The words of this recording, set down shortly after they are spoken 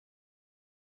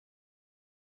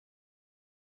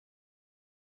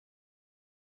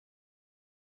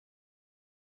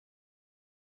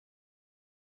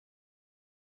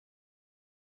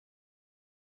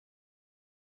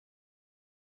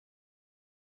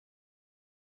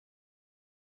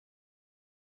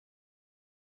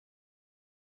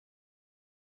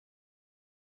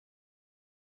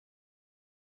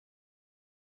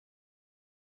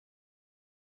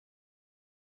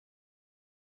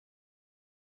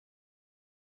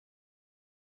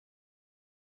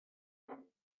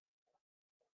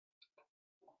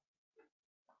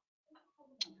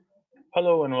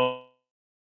Hello and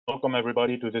welcome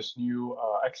everybody to this new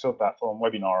eXo platform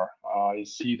webinar. I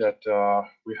see that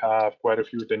we have quite a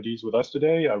few attendees with us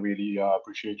today. I really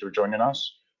appreciate your joining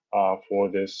us for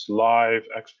this live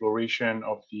exploration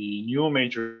of the new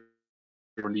major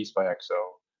release by eXo.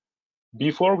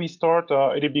 Before we start,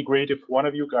 it'd be great if one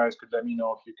of you guys could let me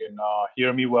know if you can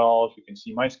hear me well, if you can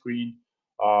see my screen.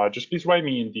 Just please write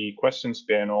me in the questions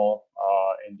panel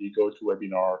in the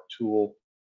GoToWebinar tool.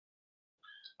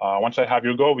 Once I have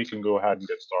your go, we can go ahead and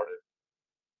get started.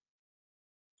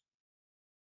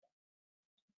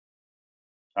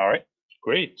 All right,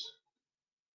 great.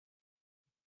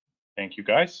 Thank you,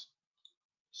 guys.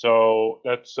 So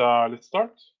let's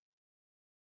start.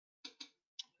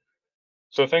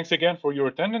 So thanks again for your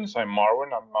attendance. I'm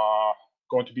Marwan. I'm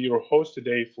going to be your host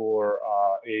today for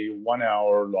a 1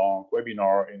 hour long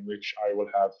webinar in which I will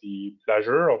have the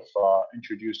pleasure of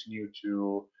introducing you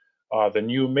to the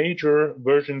new major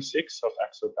version 6 of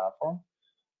eXo platform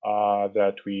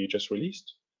that we just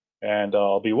released. And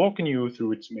I'll be walking you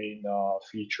through its main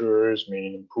features,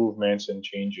 main improvements, and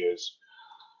changes.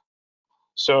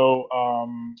 So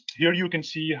here you can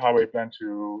see how I plan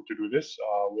to do this.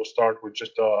 We'll start with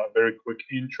just a very quick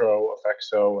intro of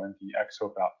eXo and the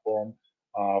eXo platform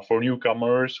for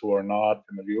newcomers who are not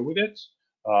familiar with it,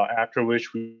 after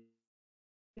which we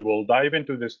will dive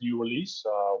into this new release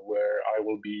where I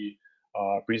will be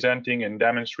presenting and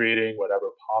demonstrating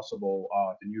whatever possible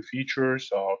the new features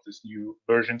of this new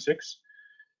version 6.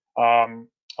 I'll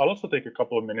also take a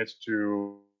couple of minutes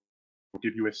to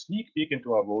give you a sneak peek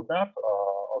into our roadmap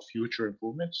of future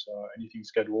improvements, anything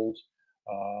scheduled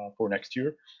for next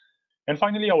year. And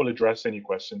finally, I will address any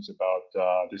questions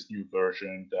about this new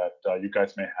version that you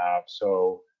guys may have.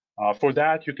 So for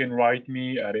that, you can write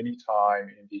me at any time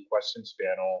in the questions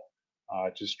panel.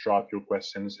 Just drop your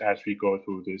questions as we go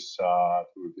through this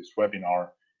webinar,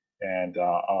 and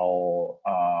I'll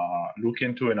look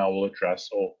into and I will address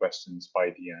all questions by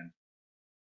the end.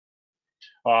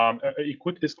 A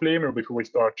quick disclaimer before we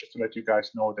start, just to let you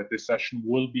guys know that this session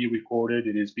will be recorded.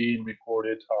 It is being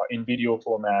recorded in video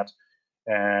format,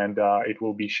 and it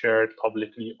will be shared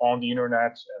publicly on the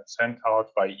internet and sent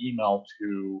out by email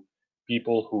to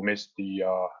people who missed the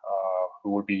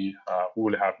who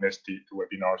will have missed the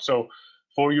webinar. So,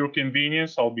 for your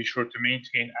convenience, I'll be sure to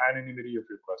maintain anonymity of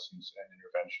your questions and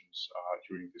interventions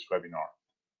during this webinar.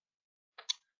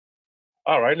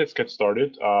 All right, let's get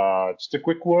started. Just a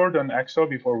quick word on eXo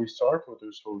before we start for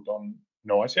those who don't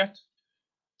know us yet.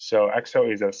 So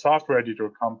eXo is a software editor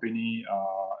company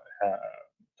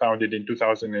founded in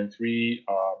 2003.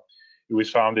 It was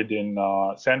founded in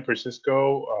San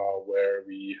Francisco, where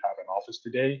we have an office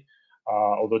today.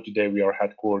 Although today we are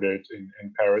headquartered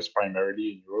in Paris,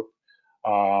 primarily in Europe.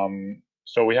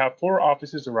 So we have 4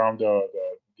 offices around the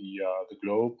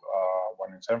globe,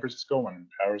 one in San Francisco, one in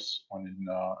Paris, one in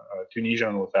Tunisia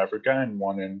and North Africa, and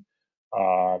one in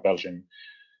Belgium.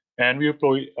 And we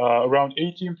employ around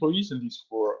 80 employees in these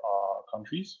 4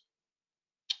 countries.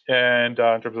 And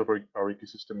in terms of our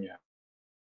ecosystem, we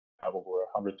have over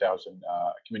 100,000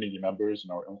 community members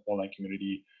in our online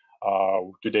community.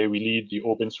 Today, we lead the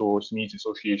Open Source Needs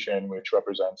Association, which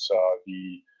represents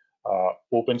the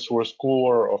open source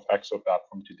core of eXo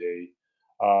platform today.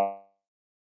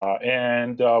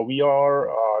 And we are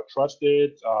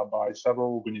trusted by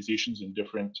several organizations in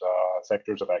different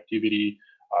sectors of activity,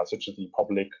 such as the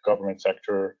public government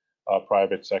sector,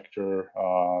 private sector,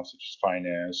 such as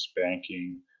finance,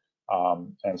 banking,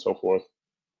 and so forth.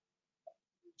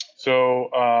 So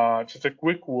just a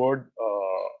quick word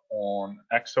on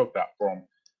eXo platform.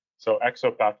 So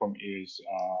eXo platform is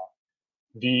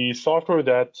the software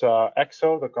that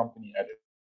eXo, the company, added.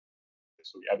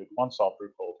 So we added one software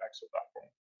called eXo platform.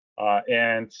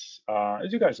 And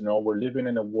as you guys know, we're living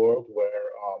in a world where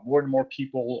more and more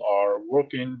people are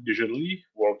working digitally,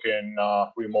 working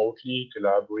remotely,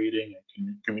 collaborating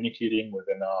and communicating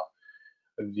within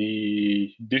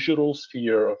the digital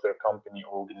sphere of their company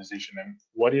or organization, and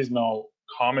what is now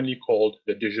commonly called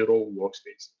the digital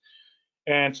workspace.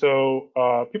 And so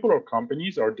people or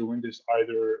companies are doing this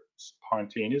either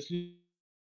spontaneously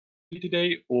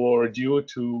today or due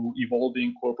to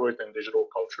evolving corporate and digital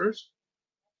cultures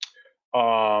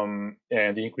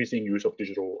and the increasing use of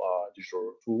digital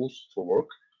tools for work,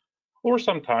 or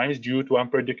sometimes due to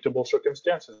unpredictable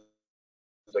circumstances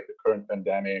like the current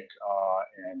pandemic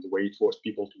and the way it forced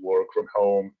people to work from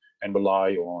home and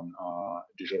rely on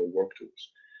digital work tools.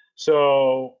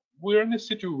 So we're in a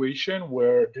situation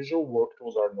where digital work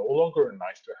tools are no longer a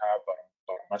nice to have,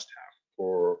 but a must have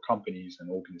for companies and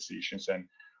organizations. And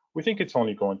we think it's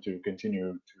only going to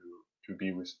continue to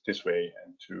be this way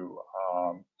and to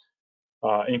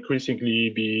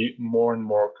increasingly be more and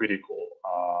more critical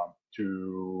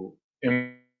to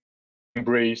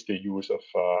embrace the use of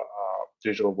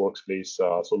digital workplace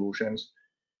solutions.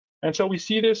 And so we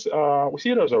see it as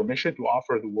our mission to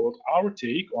offer the world our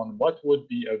take on what would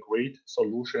be a great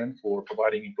solution for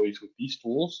providing employees with these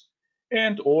tools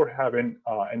and or having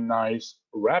a nice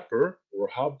wrapper or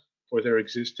hub for their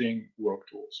existing work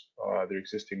tools, their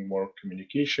existing work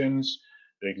communications,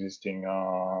 their existing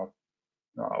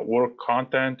work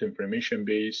content, information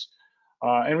base.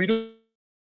 And we do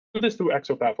this through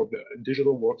eXo platform, the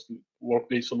digital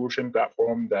workplace solution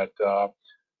platform that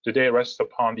today rests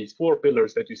upon these four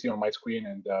pillars that you see on my screen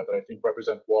and that I think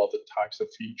represent well the types of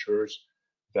features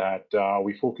that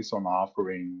we focus on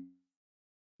offering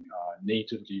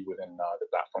natively within the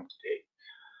platform today.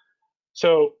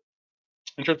 So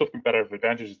in terms of competitive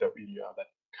advantages that we that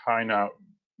kind of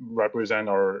represent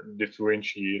our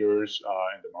differentiators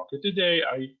in the market today,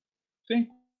 I think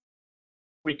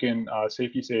we can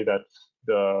safely say that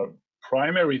the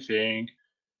primary thing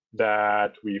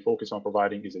that we focus on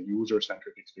providing is a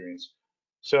user-centric experience.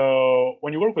 So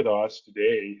when you work with us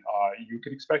today, you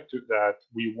can expect that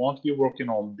we won't be working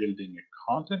on building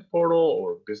a content portal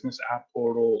or business app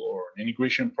portal or an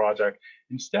integration project.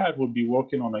 Instead, we'll be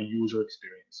working on a user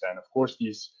experience. And of course,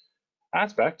 these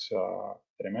aspects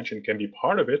that I mentioned can be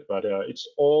part of it, but it's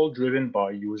all driven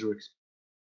by user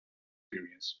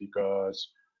experience because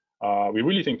we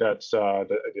really think that's the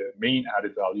main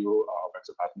added value of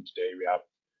eXo Platform today. We have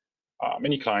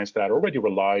many clients that already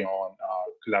rely on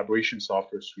collaboration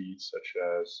software suites such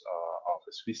as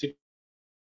Office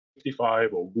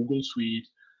 365 or Google Suite.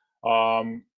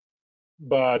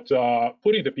 But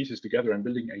putting the pieces together and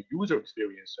building a user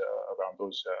experience around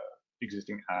those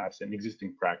existing apps and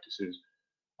existing practices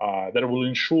that will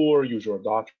ensure user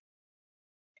adoption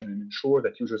and ensure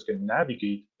that users can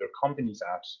navigate their company's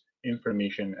apps,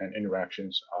 information, and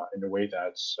interactions in a way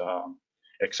that's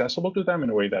accessible to them,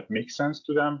 in a way that makes sense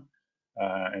to them,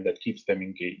 and that keeps them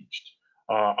engaged.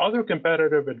 Other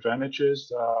competitive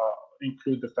advantages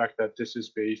include the fact that this is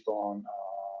based on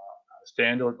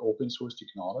standard open source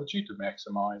technology to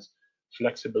maximize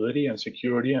flexibility and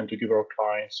security and to give our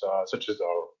clients, such as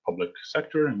our public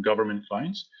sector and government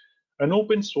clients, an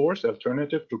open source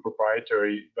alternative to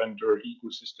proprietary vendor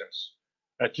ecosystems,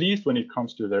 at least when it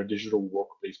comes to their digital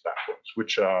workplace platforms,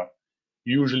 which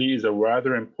usually is a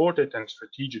rather important and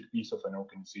strategic piece of an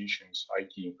organization's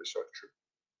IT infrastructure.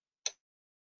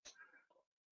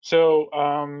 So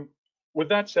with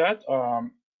that said,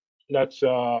 let's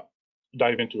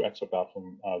dive into eXo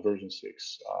Platform version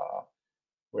 6,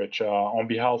 which on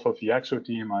behalf of the eXo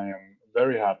team, I am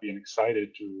very happy and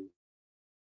excited to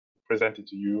present it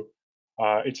to you.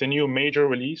 It's a new major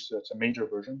release, it's a major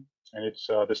version, and it's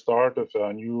the start of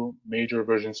a new major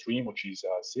version stream, which is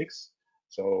 6.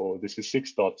 So this is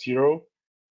 6.0.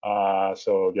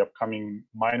 So the upcoming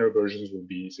minor versions will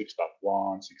be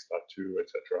 6.1, 6.2,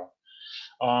 etc.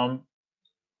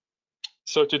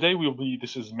 So today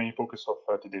this is the main focus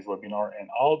of today's webinar, and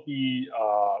I'll be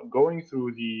going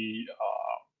through the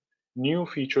new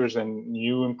features and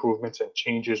new improvements and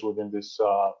changes within this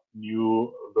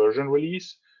new version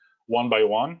release one by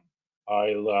one.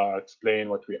 I'll explain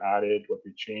what we added, what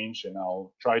we changed, and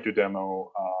I'll try to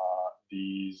demo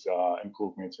these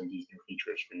improvements and these new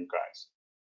features for you guys.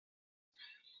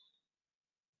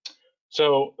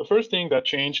 So the first thing that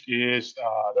changed is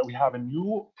that we have a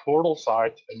new portal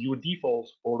site, a new default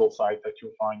portal site that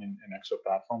you'll find in eXo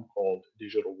Platform called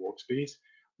Digital Workspace,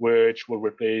 which will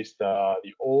replace the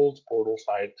old portal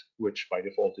site, which by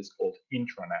default is called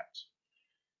Intranet.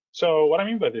 So what I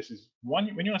mean by this is when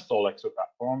you install eXo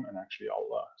Platform, and actually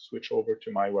I'll switch over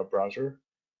to my web browser.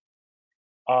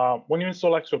 When you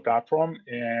install eXo Platform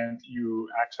and you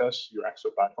access your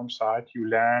eXo Platform site, you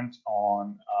land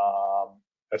on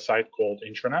a site called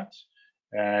Intranet,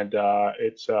 and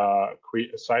it's a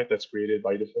site that's created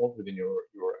by default within your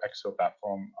eXo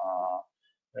Platform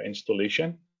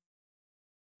installation.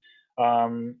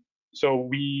 So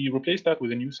we replaced that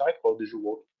with a new site called Digital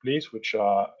Workplace, which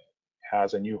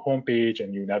has a new homepage, a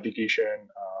new navigation,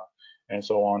 and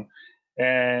so on.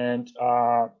 And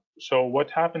so what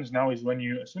happens now is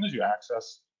as soon as you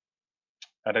access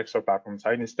an eXo Platform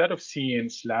site, instead of seeing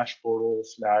 /portal/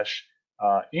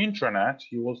 intranet,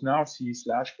 you will now see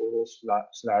 /portal/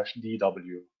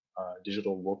 DW,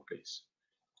 Digital Workplace.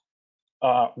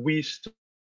 We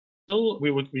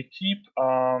keep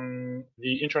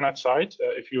the intranet site.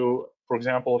 If you, for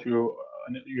example, if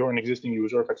you're an existing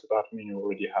user of eXo Platform and you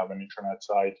already have an intranet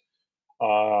site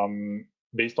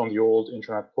based on the old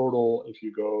intranet portal, if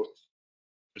you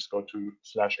just go to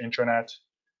 /intranet,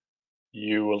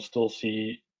 you will still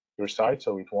see your site,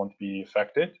 so it won't be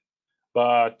affected.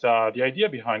 But the idea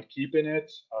behind keeping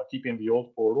the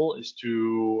old portal, is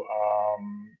to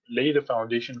lay the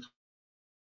foundation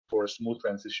for a smooth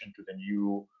transition to the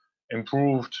new,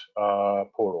 improved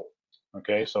portal.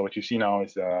 Okay, so what you see now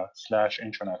is the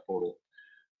 /intranet portal.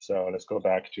 So let's go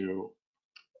back to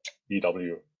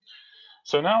BW.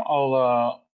 So now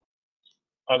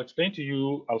I'll explain to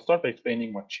you. I'll start by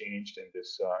explaining what changed in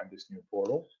this new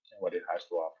portal and what it has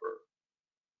to offer.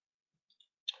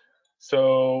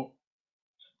 So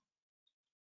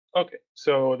okay,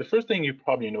 so the first thing you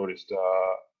probably noticed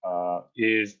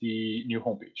is the new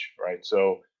homepage, right?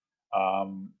 So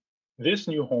this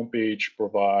new homepage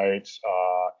provides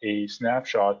a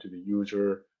snapshot to the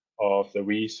user of the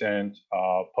recent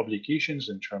publications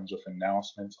in terms of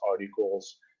announcements,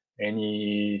 articles,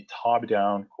 any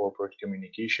top-down corporate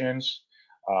communications.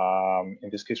 In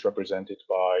this case, represented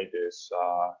by this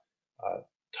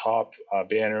top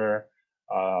banner.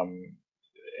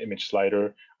 Image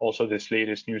slider. Also, this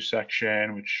latest news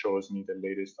section, which shows me the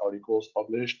latest articles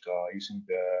published using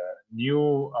the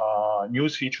new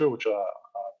news feature, which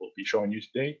will be showing you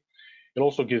today. It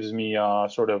also gives me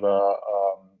sort of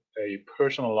a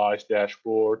personalized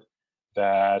dashboard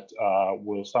that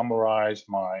will summarize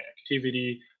my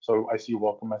activity. So I see a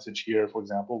welcome message here, for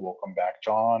example, welcome back,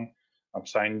 John. I'm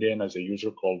signed in as a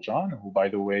user called John, who, by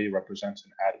the way, represents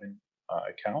an admin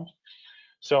account.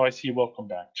 So I see welcome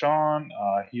back, John.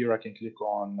 Here I can click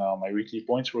on my weekly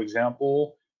points, for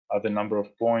example, the number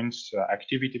of points,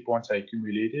 activity points I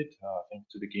accumulated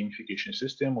thanks to the gamification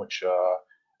system, which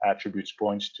attributes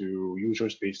points to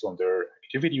users based on their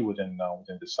activity within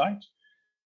the site.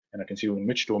 And I can see in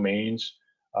which domains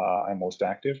I'm most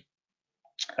active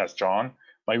as John.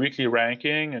 My weekly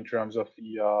ranking in terms of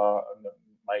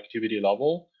my activity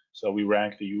level. So we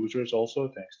rank the users also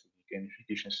thanks to the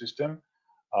gamification system.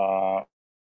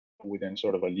 Within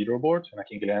sort of a leaderboard, and I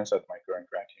can glance at my current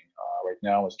ranking. Right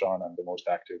now, as John, I'm the most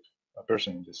active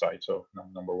person in the site, so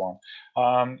I'm number one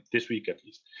this week at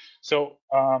least. So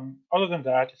other than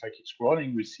that, if I keep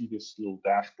scrolling, we see this little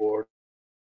dashboard.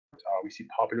 We see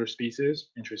popular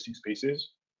spaces, interesting spaces,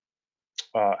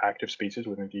 active spaces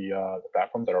within the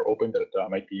platform that are open that I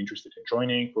might be interested in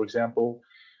joining. For example,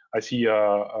 I see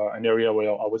an area where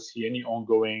I would see any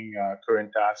ongoing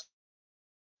current tasks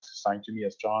assigned to me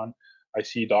as John. I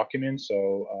see documents,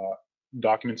 so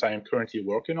documents I am currently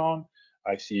working on.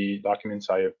 I see documents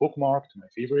I have bookmarked, my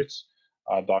favorites,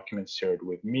 documents shared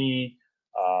with me,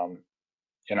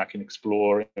 and I can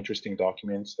explore interesting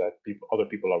documents that other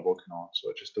people are working on.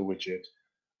 So just a widget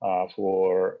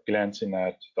for glancing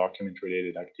at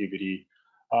document-related activity.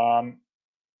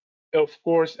 Of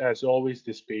course, as always,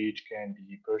 this page can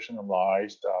be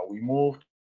personalized. We moved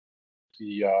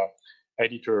the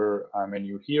editor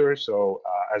menu here. So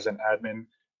as an admin,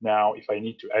 now if I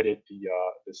need to edit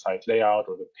the site layout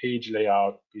or the page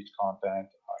layout, page content,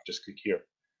 I just click here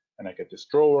and I get this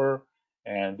drawer.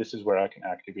 And this is where I can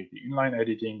activate the inline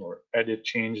editing or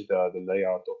change the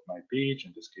layout of my page,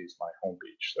 in this case, my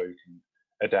homepage. So you can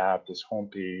adapt this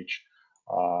homepage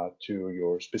to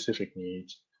your specific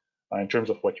needs in terms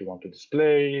of what you want to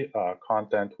display,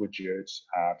 content, widgets,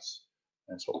 apps,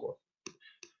 and so forth.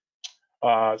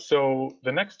 So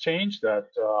the next change that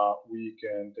we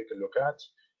can take a look at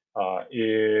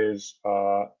is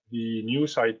the new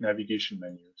site navigation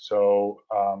menu. So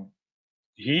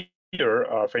here,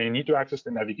 if I need to access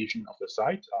the navigation of the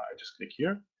site, I just click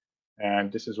here,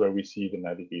 and this is where we see the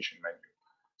navigation menu.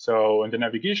 So in the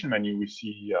navigation menu, we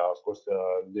see, of course, the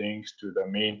links to the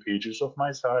main pages of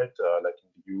my site, like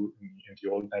in the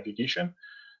old navigation.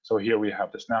 So here we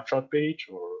have the snapshot page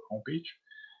or homepage,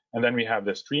 and then we have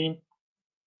the stream.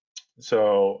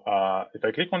 So if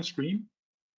I click on stream,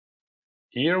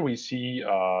 here we see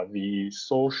the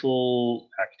social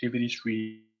activity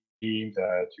stream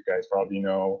that you guys probably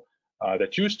know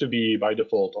that used to be by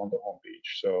default on the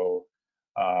homepage. So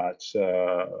it's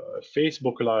a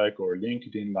Facebook-like or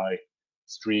LinkedIn-like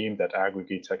stream that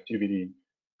aggregates activity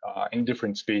in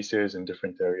different spaces, in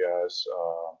different areas,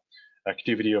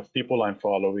 activity of people I'm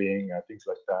following, things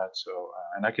like that. So,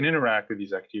 and I can interact with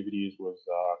these activities with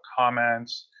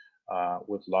comments,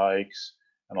 with likes,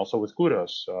 and also with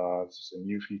kudos. This is a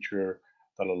new feature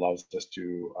that allows us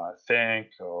to thank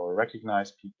or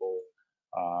recognize people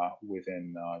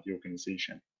within the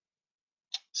organization.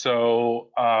 So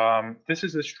this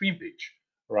is the stream page,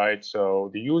 right? So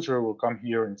the user will come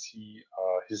here and see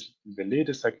the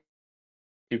latest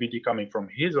activity coming from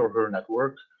his or her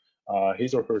network,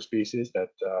 his or her spaces that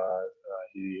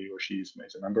he or she is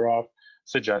a member of,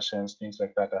 suggestions, things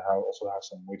like that. I also have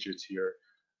some widgets here.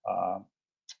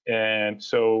 And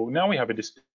so now we have a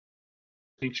display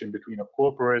distinction between a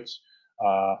corporate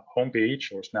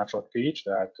homepage or snapshot page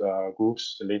that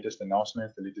groups the latest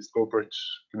announcements, the latest corporate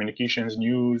communications,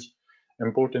 news,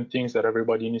 important things that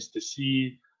everybody needs to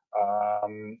see,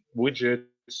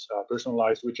 widgets,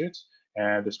 personalized widgets,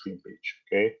 and the stream page.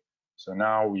 Okay, so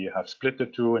now we have split the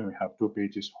two, and we have two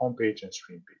pages: homepage and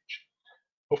stream page.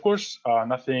 Of course,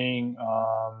 nothing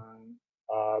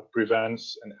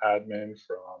prevents an admin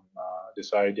from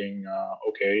deciding,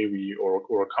 okay,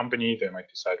 or a company, they might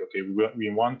decide, okay, we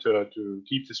want to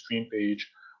keep the stream page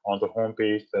on the home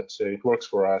page. Let's say it works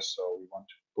for us, so we want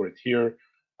to put it here.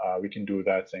 We can do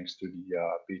that thanks to the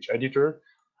page editor.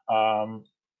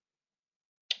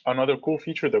 Another cool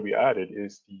feature that we added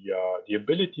is the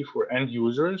ability for end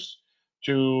users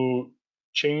to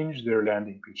change their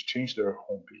landing page, change their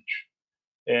home page.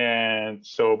 And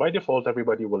so by default,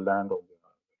 everybody will land on the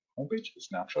homepage, the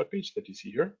snapshot page that you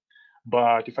see here.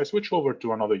 But if I switch over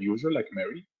to another user like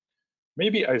Mary,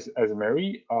 maybe as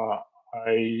Mary,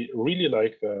 I really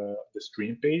like the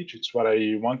stream page. It's what I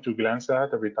want to glance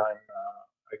at every time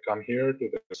I come here to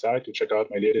the site to check out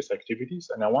my latest activities.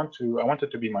 And I want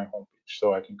it to be my homepage.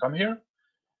 So I can come here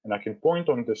and I can point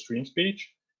on the streams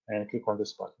page and click on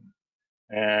this button.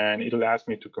 And it'll ask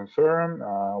me to confirm,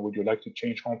 would you like to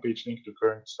change homepage link to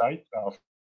current site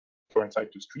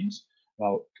to streams? And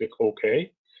I'll click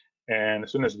OK. And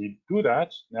as soon as we do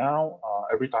that, now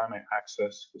every time I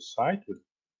access the site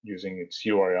using its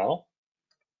URL,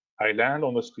 I land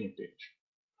on the stream page.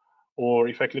 Or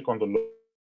if I click on the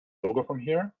logo from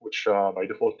here, which by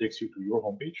default takes you to your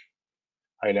homepage,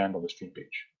 I land on the stream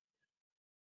page.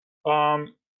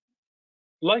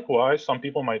 Likewise, some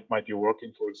people might be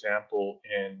working, for example,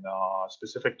 in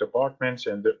specific departments,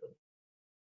 and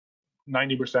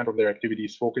 90% of their activity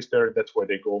is focused there. That's where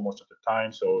they go most of the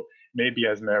time. So maybe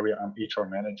as Mary, I'm HR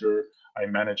manager.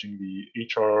 I'm managing the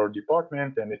HR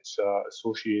department and its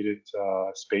associated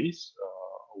space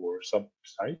or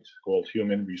sub-site called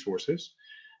human resources.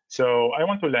 So I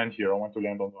want to land here. I want to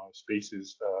land on the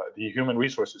spaces, the human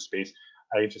resources space.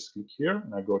 I just click here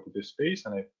and I go to this space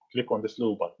and I click on this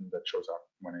little button that shows up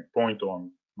when I point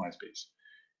on my space.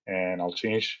 And I'll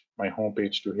change my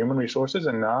homepage to human resources.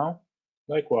 And now,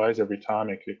 likewise, every time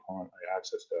I click on, I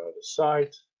access the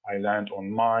site, I land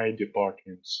on my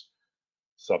department's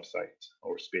subsite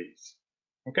or space.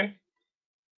 Okay,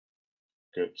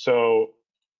 good. So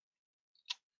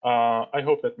I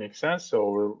hope that makes sense.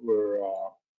 So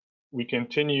we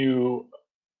continue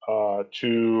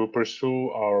to pursue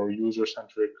our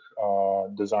user-centric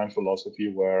design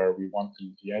philosophy, where we want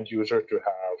the end user to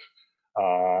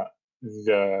have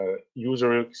the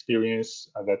user experience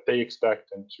that they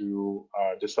expect, and to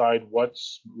decide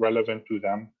what's relevant to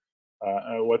them,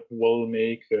 what will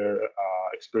make their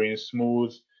experience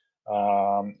smooth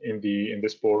in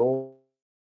this portal.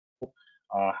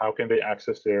 How can they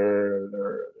access their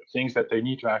things that they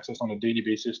need to access on a daily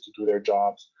basis to do their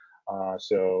jobs?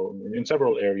 So in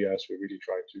several areas, we really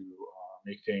try to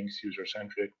make things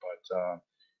user-centric. But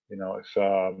if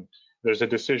there's a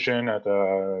decision at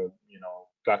a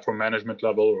platform management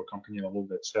level or company level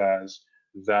that says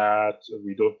that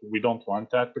we don't want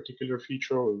that particular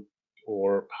feature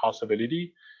or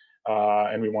possibility,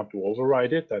 and we want to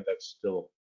override it, that's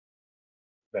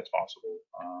possible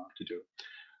to do.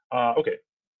 Okay,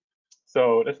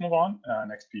 so let's move on.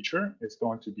 Next feature is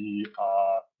going to be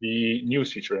the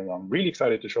news feature, and I'm really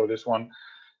excited to show this one.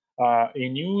 A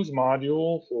news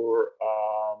module for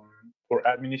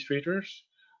administrators,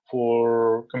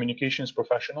 for communications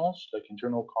professionals like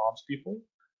internal comms people,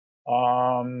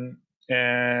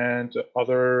 and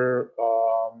other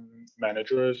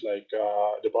managers like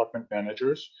department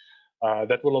managers,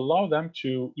 that will allow them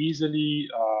to easily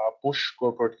push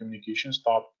corporate communications,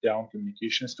 top-down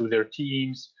communications to their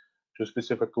teams, to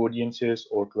specific audiences,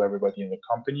 or to everybody in the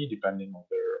company, depending on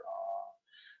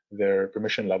their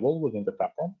permission level within the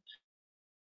platform,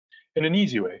 in an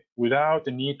easy way, without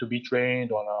the need to be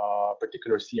trained on a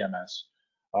particular CMS.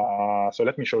 So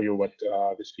let me show you what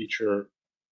this feature,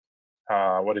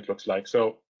 what it looks like.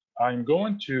 So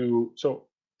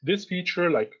this feature,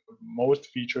 like most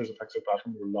features of eXo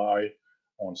platform, rely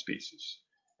on spaces.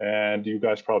 And you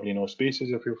guys probably know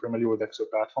spaces if you're familiar with eXo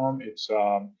platform. It's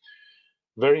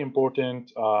very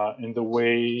important in the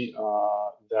way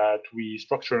that we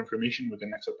structure information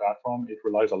within eXo platform. It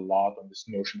relies a lot on this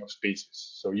notion of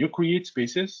spaces. So you create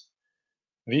spaces.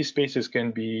 These spaces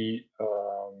can be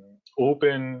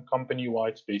open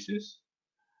company-wide spaces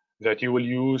that you will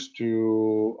use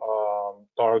to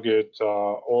target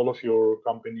all of your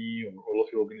company or all of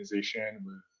your organization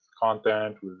with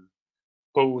content, with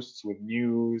posts, with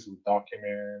news, with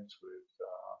documents,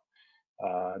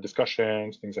 with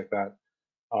discussions, things like that.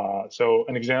 So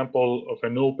an example of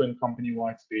an open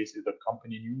company-wide space is the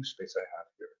company news space I have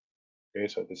here. Okay,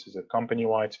 so this is a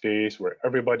company-wide space where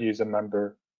everybody is a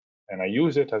member, and I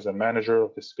use it as a manager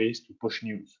of the space to push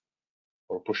news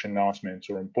or push announcements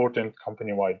or important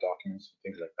company-wide documents,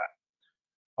 things like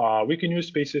that. We can use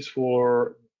spaces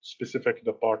for specific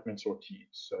departments or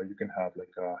teams. So you can have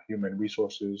like human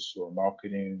resources or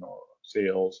marketing or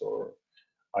sales or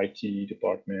IT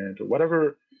department or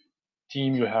whatever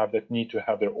team you have that need to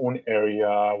have their own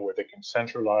area where they can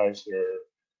centralize their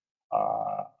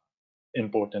uh,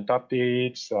 important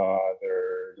updates,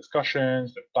 their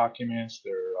discussions, their documents,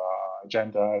 their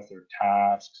agendas, their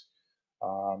tasks.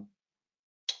 Um,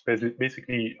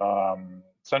 basically,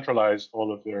 centralize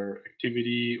all of their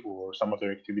activity or some of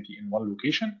their activity in one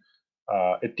location.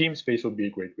 A team space would be a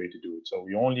great way to do it. So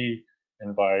we only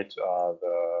invite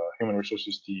the human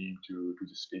resources team to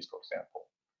the space, for example.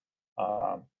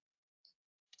 Um,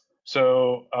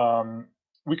 So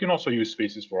we can also use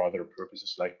spaces for other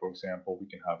purposes. Like, for example, we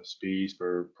can have a space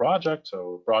per project. So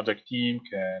a project team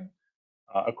can,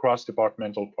 a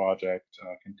cross-departmental project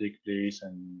can take place,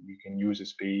 and we can use a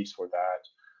space for that.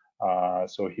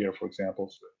 So here, for example,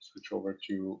 switch over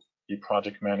to the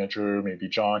project manager. Maybe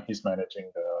John, he's managing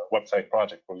the website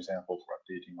project, for example, for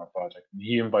updating our project. And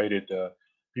he invited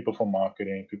people from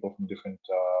marketing, people from different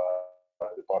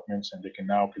departments, and they can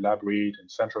now collaborate and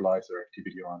centralize their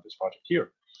activity around this project here.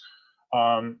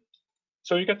 Um,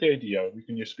 so you get the idea. We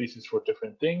can use spaces for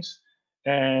different things.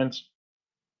 And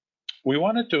we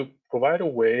wanted to provide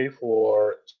a way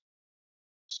for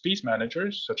space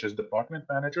managers, such as department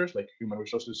managers, like human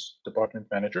resources department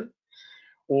manager,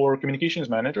 or communications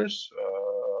managers,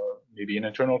 maybe an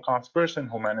internal comms person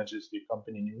who manages the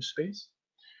company news space.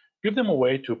 Give them a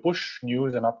way to push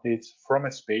news and updates from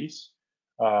a space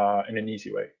in an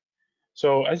easy way. So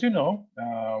as you know,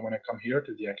 when I come here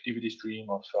to the activity stream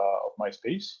of my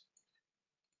space,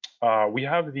 we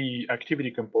have the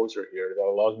activity composer here that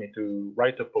allows me to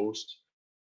write a post,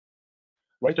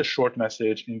 write a short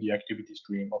message in the activity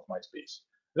stream of my space.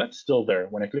 That's still there.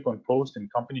 When I click on post in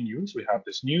company news, we have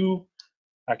this new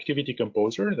activity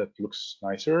composer that looks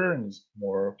nicer and is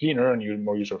more cleaner and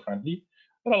more user friendly.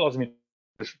 That allows me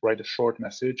to write a short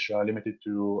message limited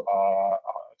to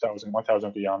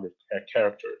 1,300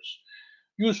 characters.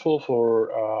 Useful for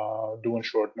doing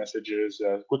short messages,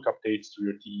 quick updates to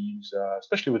your teams,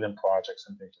 especially within projects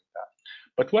and things like that.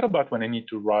 But what about when I need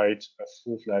to write a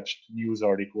full-fledged news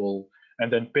article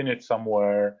and then pin it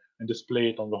somewhere and display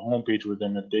it on the homepage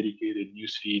within a dedicated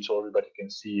news feed so everybody can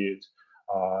see it,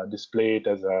 display it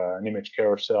as an image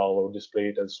carousel or display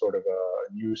it as sort of a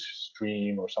news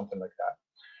stream or something like that?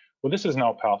 Well, this is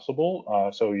now possible.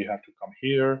 So you have to come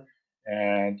here,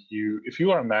 and if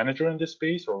you are a manager in this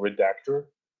space or redactor,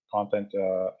 content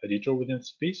editor within the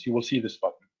space, you will see this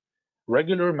button.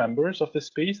 Regular members of the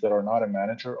space that are not a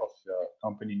manager of the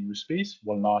company news space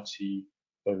will not see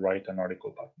the write an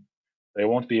article button. They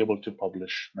won't be able to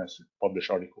publish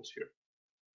articles here.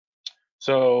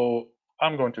 So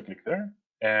I'm going to click there,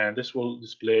 and this will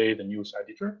display the news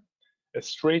editor. It's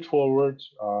straightforward,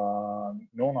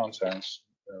 no nonsense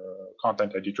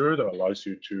content editor that allows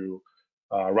you to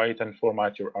write and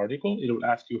format your article. It will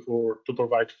ask you to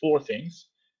provide four things: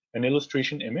 an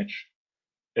illustration image,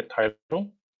 a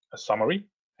title, a summary,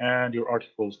 and your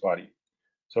article's body.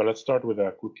 So let's start with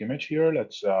a quick image here.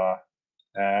 Let's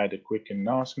add a quick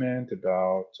announcement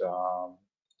about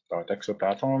eXo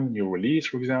platform, new release,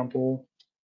 for example.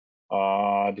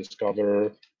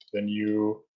 Discover the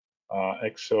new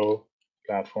eXo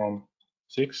platform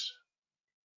 6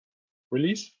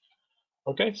 release.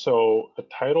 Okay, so a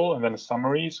title and then a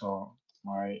summary. So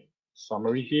my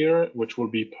summary here, which will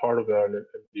be part of the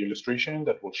illustration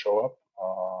that will show up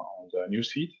on the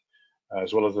newsfeed,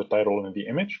 as well as the title and the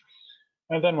image.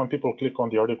 And then when people click on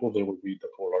the article, they will read the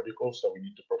full article. So we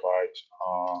need to provide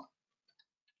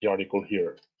the article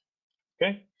here.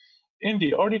 Okay. In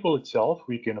the article itself,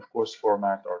 we can, of course,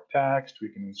 format our text. We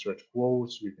can insert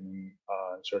quotes. We can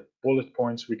insert bullet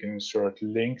points. We can insert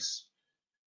links.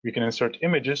 We can insert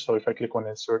images. So if I click on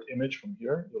insert image from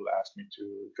here, it'll ask me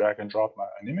to drag and drop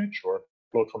an image or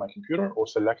upload from my computer or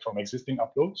select from existing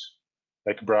uploads,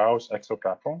 like browse eXo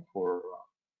platform for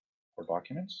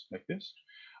documents like this.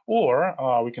 Or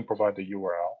we can provide the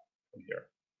URL from here.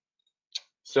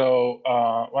 So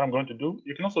what I'm going to do,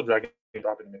 you can also drag and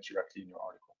drop an image directly in your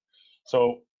article.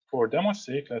 So for demo's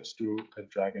sake, let's do a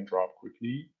drag and drop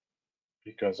quickly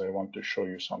because I want to show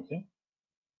you something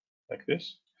like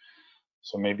this.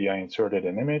 So maybe I inserted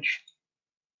an image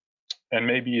and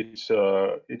maybe it's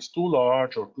too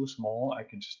large or too small. I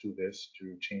can just do this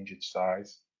to change its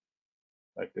size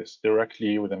like this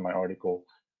directly within my article.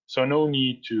 So no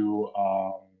need to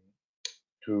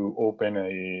open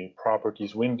a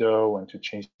properties window and to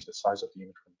change the size of the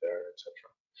image from there, etc.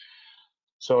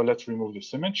 So let's remove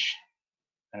this image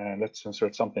and let's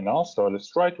insert something else. So let's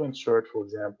try to insert, for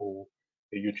example,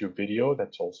 a YouTube video.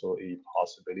 That's also a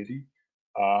possibility.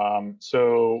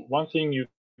 So one thing you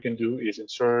can do is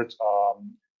insert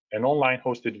an online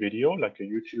hosted video like a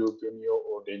YouTube Vimeo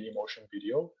or Dailymotion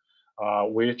video,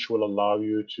 which will allow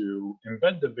you to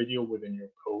embed the video within your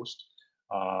post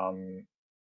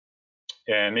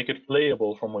and make it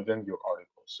playable from within your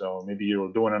article. So maybe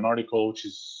you're doing an article which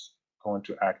is going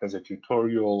to act as a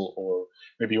tutorial, or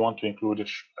maybe you want to include a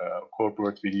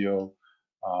corporate video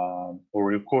or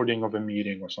recording of a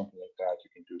meeting or something like that. You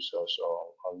can do so. So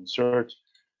I'll insert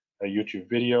a YouTube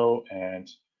video, and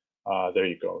there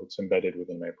you go. It's embedded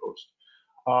within my post.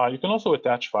 You can also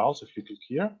attach files if you click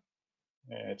here.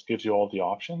 It gives you all the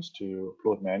options to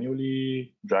upload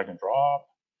manually, drag and drop.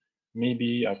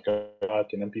 Maybe I've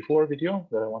got an MP4 video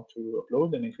that I want to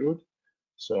upload and include.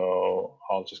 So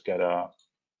I'll just get a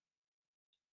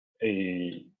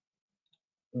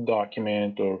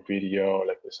document or video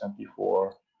like this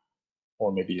MP4,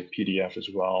 or maybe a PDF as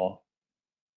well,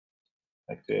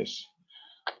 like this.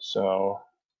 So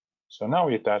now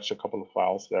we attach a couple of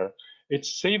files there.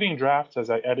 It's saving drafts as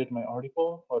I edit my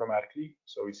article automatically.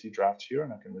 So we see drafts here,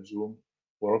 and I can resume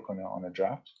work on a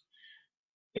draft.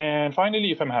 And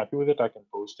finally, if I'm happy with it, I can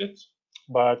post it.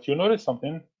 But you'll notice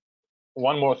something.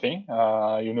 One more thing,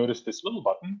 you notice this little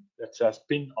button that says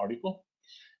pin article.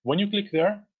 When you click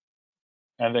there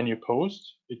and then you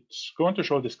post, it's going to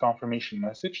show this confirmation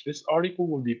message. This article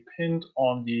will be pinned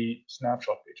on the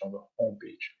snapshot page, on the home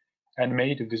page, and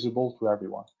made visible to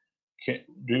everyone.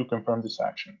 Do you confirm this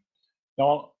action?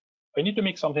 Now, I need to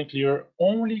make something clear.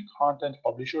 Only content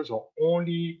publishers or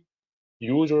only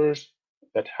users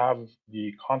that have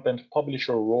the content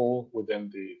publisher role within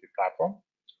the platform,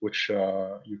 which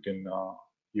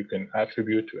you can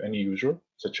attribute to any user,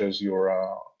 such as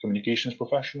your communications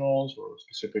professionals or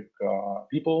specific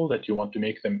people that you want to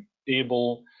make them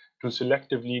able to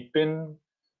selectively pin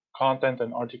content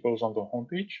and articles on the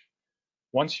homepage.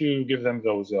 Once you give them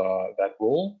those that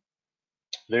role,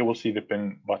 they will see the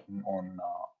pin button on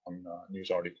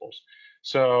news articles.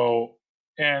 So,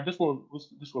 and this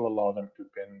will allow them to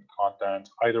pin content,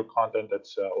 either content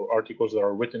that's or articles that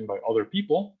are written by other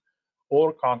people,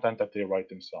 or content that they write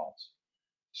themselves.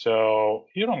 So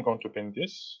here I'm going to pin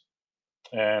this,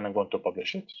 and I'm going to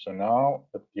publish it. So now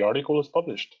the article is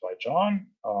published by John.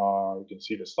 You can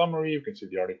see the summary, you can see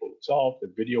the article itself,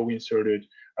 the video we inserted.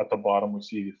 At the bottom, we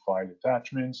see the file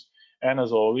attachments. And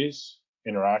as always,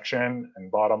 interaction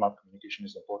and bottom-up communication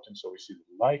is important. So we see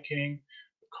the liking,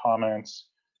 the comments,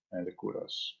 and the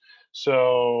kudos.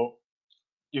 So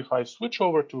if I switch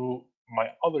over to my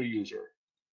other user,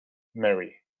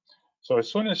 Mary, so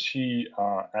as soon as she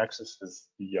accesses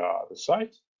the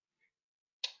site,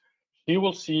 you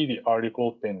will see the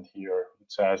article pinned here.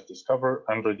 It says discover.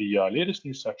 Under the latest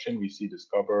news section, we see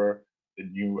discover the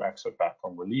new eXo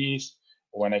platform release.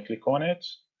 When I click on it,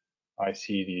 I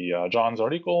see the John's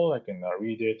article. I can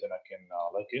read it and I can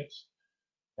like it.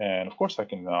 And of course, I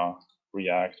can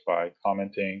react by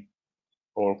commenting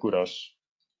or kudos.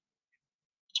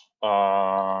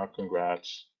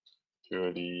 Congrats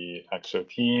to the eXo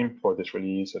team for this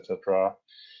release, etc.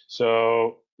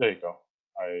 So there you go.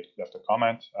 I left a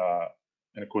comment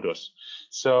and a kudos.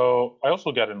 So I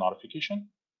also get a notification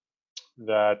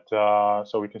that,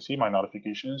 so we can see my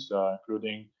notifications,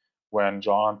 including when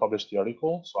John published the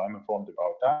article. So I'm informed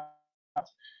about that.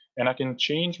 And I can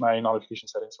change my notification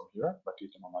settings from here by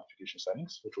clicking on notification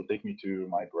settings, which will take me to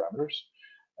my parameters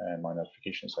and my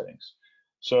notification settings.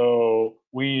 So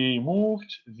we moved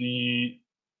the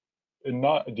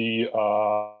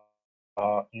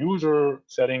user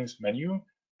settings menu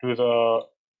to the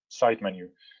site menu.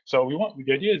 So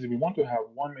the idea is we want to have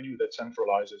one menu that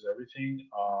centralizes everything.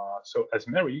 So as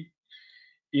Mary,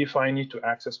 if I need to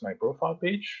access my profile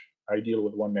page, I deal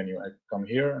with one menu. I come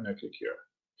here and I click here.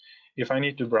 If I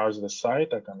need to browse the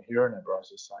site, I come here and I browse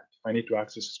the site. If I need to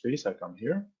access space, I come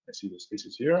here. I see the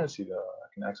spaces here. I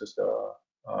can access the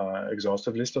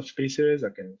exhaustive list of spaces. I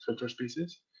can filter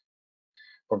spaces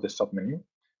from the sub menu.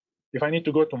 If I need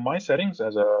to go to my settings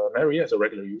as a Mary, as a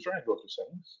regular user, I go to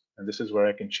settings. And this is where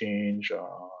I can change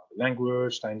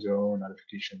language, time zone,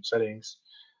 notification settings.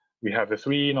 We have the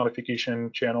 3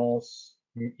 notification channels,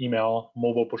 email,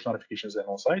 mobile push notifications, and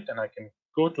on site. And I can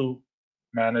go to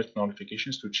manage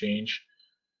notifications to change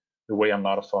the way I'm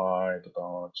notified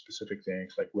about specific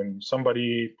things, like when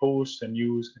somebody posts a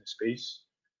news in space,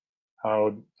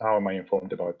 how am I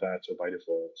informed about that? So by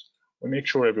default, we make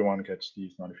sure everyone gets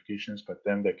these notifications, but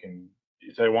then they can,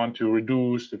 if they want to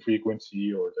reduce the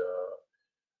frequency or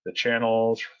the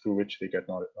channels through which they get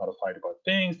notified about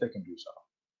things, they can do so,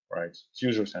 right? It's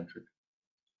user-centric.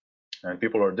 And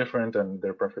people are different and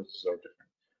their preferences are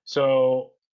different.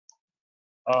 So,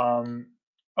 all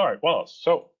right, what else?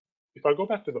 So if I go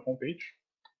back to the homepage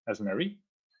as Mary,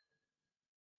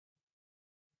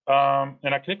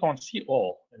 and I click on See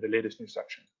All in the latest news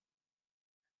section,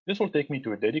 this will take me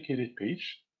to a dedicated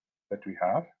page that we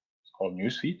have. It's called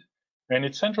Newsfeed, and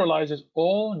it centralizes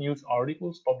all news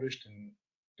articles published in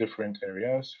different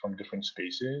areas from different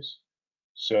spaces.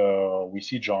 So we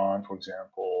see John, for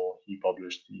example, he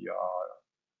published the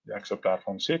eXo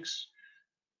Platform 6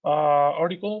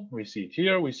 article. We see it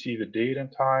here. We see the date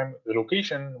and time, the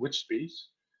location, which space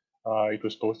it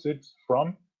was posted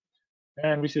from,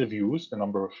 and we see the views, the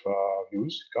number of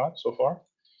views it got so far.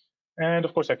 And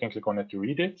of course, I can click on it to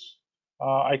read it.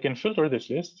 I can filter this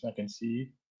list. I can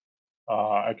see,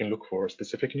 I can look for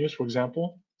specific news, for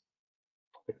example,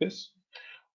 like this,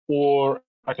 or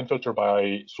I can filter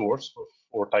by source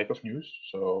or type of news.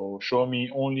 So show me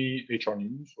only HR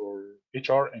news or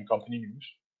HR and company news.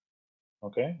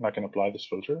 Okay, and I can apply this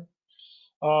filter.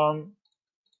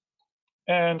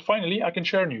 And finally, I can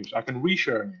share news. I can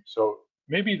reshare news. So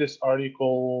maybe this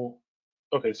article,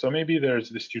 okay, so maybe there's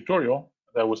this tutorial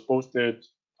that was posted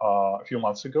a few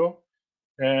months ago,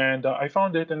 and I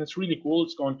found it and it's really cool.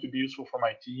 It's going to be useful for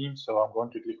my team. So I'm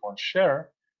going to click on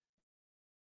share.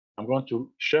 I'm going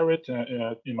to share it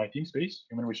in my team space,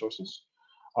 human resources.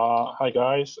 Hi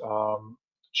guys,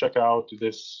 check out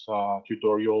this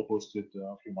tutorial posted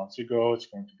a few months ago. It's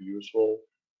going to be useful.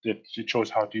 It shows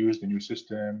how to use the new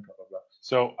system, blah, blah, blah.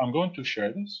 So I'm going to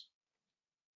share this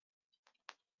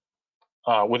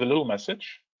with a little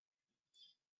message,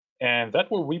 and that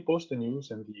will repost the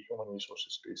news in the human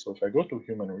resources space. So if I go to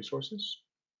human resources,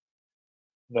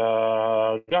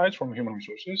 the guys from human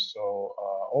resources, so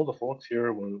all the folks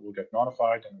here will get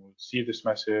notified and will see this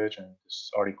message and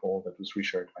this article that was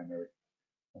reshared by Mary.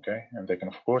 Okay, and they can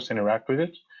of course interact with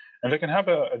it, and they can have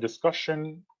a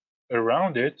discussion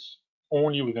around it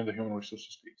only within the human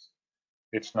resources space.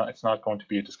 It's not going to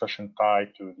be a discussion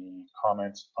tied to the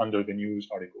comments under the news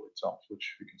article itself,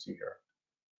 which you can see here.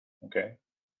 Okay,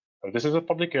 this is a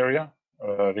public area.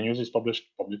 The news is published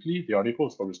publicly. The article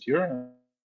is published here,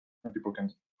 and people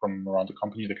can from around the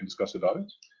company they can discuss about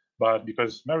it. But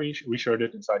because Mary reshared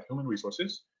it inside human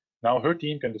resources, now her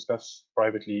team can discuss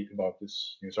privately about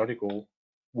this news article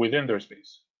within their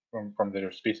space from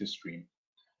their spaces stream.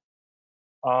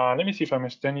 Let me see if I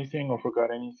missed anything or forgot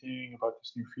anything about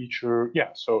this new feature.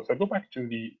 Yeah, so if I go back to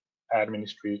the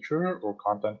administrator or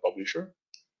content publisher,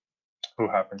 who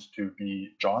happens to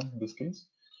be John in this case,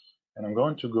 and I'm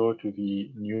going to go to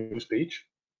the news page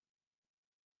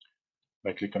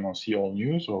by clicking on See All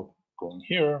News or going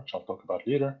here, which I'll talk about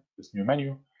later, this new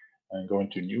menu, and go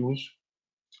into News.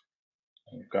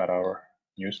 And we've got our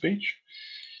news page.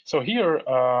 So here,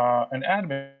 an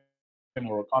admin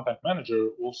or a content manager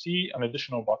will see an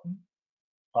additional button.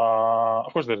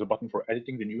 Of course, there's a button for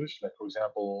editing the news. Like, for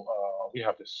example, we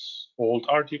have this old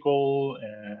article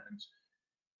and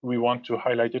we want to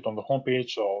highlight it on the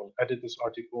homepage. So I'll edit this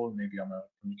article. Maybe I'm a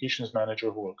communications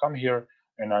manager who will come here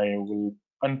and I will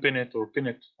unpin it or pin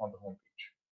it on the homepage.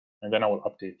 And then I will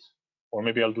update. Or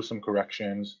maybe I'll do some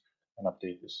corrections and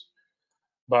update this.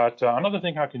 But another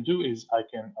thing I can do is I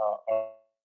can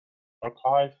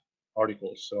archive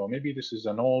articles. So maybe this is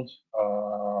an old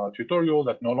tutorial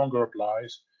that no longer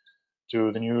applies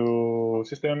to the new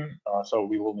system. So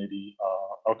we will maybe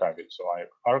archive it. So I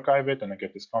archive it and I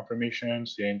get this confirmation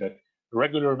saying that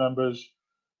regular members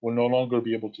will no longer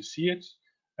be able to see it.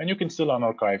 And you can still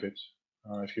unarchive it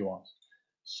if you want.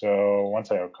 So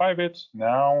once I archive it,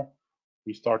 now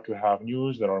we start to have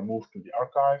news that are moved to the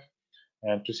archive.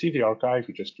 And to see the archive,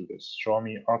 you just do this. Show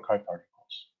me archived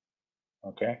articles.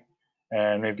 Okay.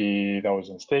 And maybe that was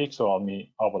a mistake, so I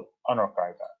will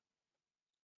unarchive that.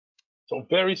 So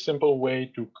very simple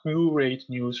way to curate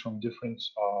news from different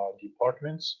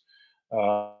departments.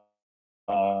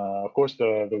 Of course,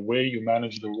 the way you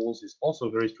manage the rules is also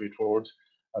very straightforward.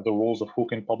 The rules of who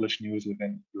can publish news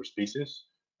within your spaces,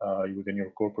 within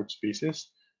your corporate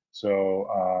spaces. So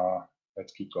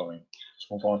let's keep going. Let's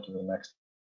move on to the next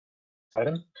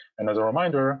item. And as a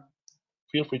reminder,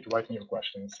 feel free to write me your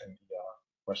questions in the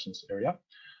questions area.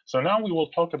 So now we will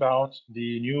talk about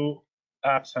the new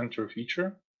App Center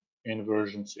feature in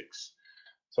version 6.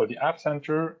 So the App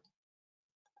Center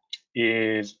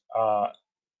is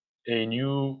a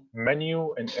new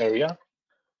menu and area.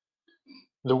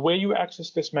 The way you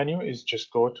access this menu is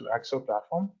just go to eXo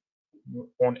Platform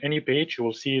on any page, you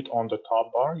will see it on the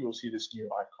top bar. You'll see this new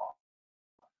icon.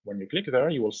 When you click there,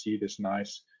 you will see this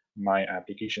nice My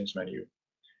Applications menu.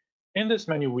 In this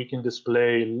menu, we can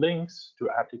display links to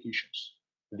applications.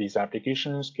 These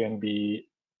applications can be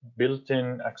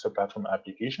built-in eXo platform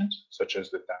applications, such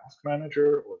as the Task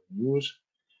Manager or News,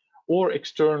 or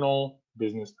external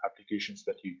business applications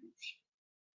that you use.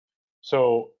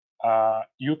 So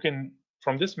you can,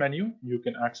 from this menu, you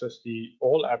can access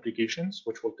all applications,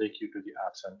 which will take you to the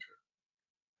App Center.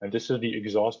 And this is the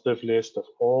exhaustive list of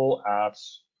all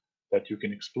apps that you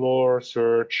can explore,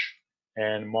 search,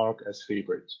 and mark as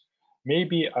favorites.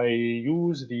 Maybe I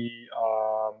use the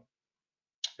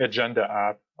agenda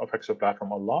app of eXo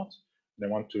platform a lot, and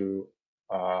I want to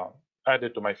add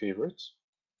it to my favorites.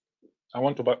 I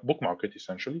want to bookmark it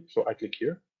essentially. So I click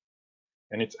here,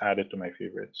 and it's added to my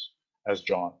favorites as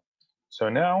John. So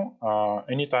now,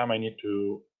 anytime I need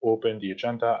to open the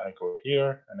agenda, I go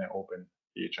here and I open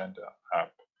the agenda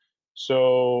app.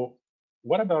 So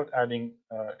what about adding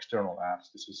external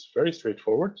apps? This is very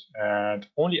straightforward, and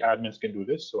only admins can do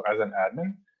this. So as an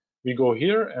admin, we go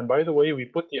here, and by the way, we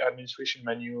put the administration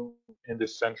menu in the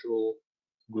central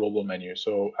global menu.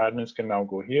 So admins can now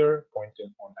go here, point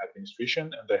in on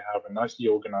administration, and they have a nicely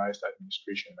organized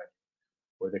administration menu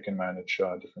where they can manage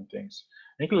different things,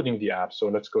 including the apps. So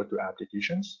let's go to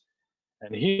applications.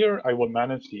 And here I will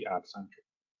manage the App Center.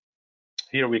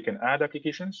 Here we can add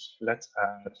applications. Let's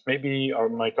add, maybe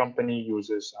my company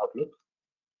uses Outlook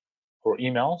for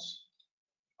emails.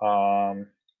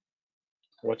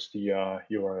 What's the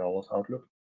URL of Outlook?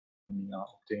 Let me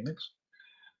obtain it.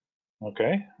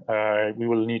 Okay, we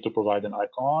will need to provide an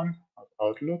icon of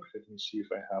Outlook. Let me see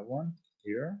if I have one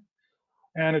here.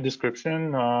 And a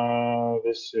description.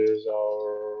 This is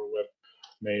our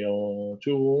webmail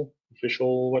tool,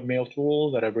 official webmail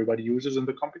tool that everybody uses in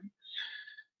the company.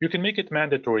 You can make it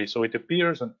mandatory, so it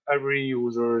appears on every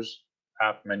user's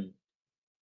app menu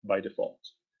by default,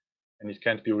 and it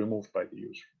can't be removed by the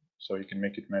user. So you can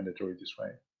make it mandatory this way,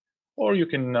 or you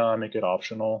can make it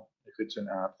optional if it's an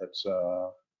app that's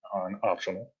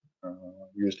optional,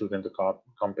 used within the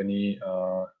company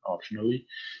optionally.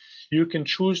 You can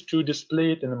choose to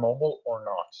display it in the mobile or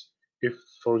not. If,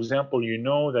 for example, you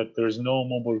know that there's no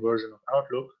mobile version of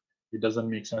Outlook, it doesn't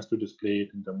make sense to display it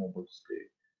in the mobile display,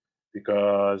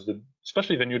 because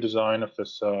especially the new design of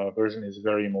this version is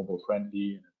very mobile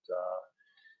friendly.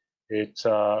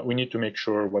 And we need to make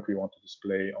sure what we want to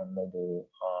display on mobile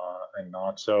and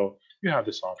not. So you have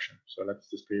this option. So let's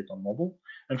display it on mobile.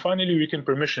 And finally, we can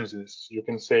permissions this. You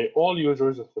can say all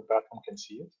users of the platform can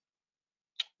see it,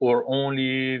 or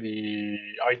only the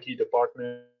IT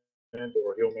department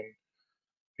or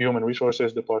human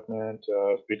resources department,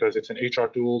 because it's an HR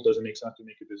tool. Doesn't make sense to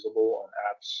make it visible on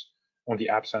apps, on the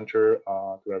App Center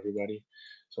to everybody.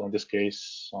 So in this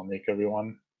case, I'll make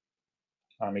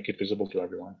it visible to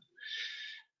everyone.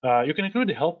 You can include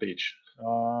a help page.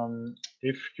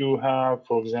 If you have,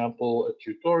 for example, a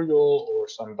tutorial or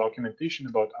some documentation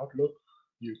about Outlook,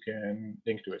 you can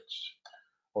link to it.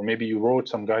 Or maybe you wrote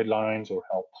some guidelines or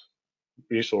help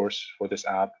resource for this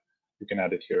app, you can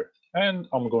add it here. And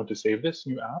I'm going to save this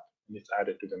new app, and it's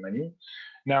added to the menu.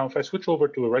 Now, if I switch over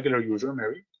to a regular user,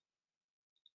 Mary,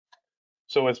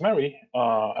 so as Mary,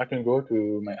 I can go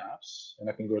to my apps, and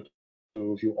I can go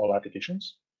to view all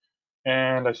applications.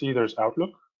 And I see there's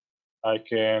Outlook. I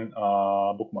can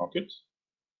bookmark it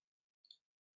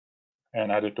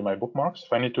and add it to my bookmarks.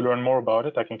 If I need to learn more about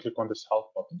it, I can click on this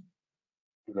help button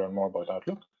to learn more about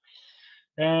Outlook.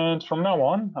 And from now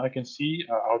on, I can see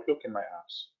Outlook in my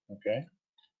apps. Okay,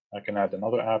 I can add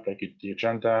another app like the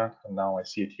agenda, and now I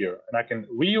see it here. And I can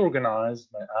reorganize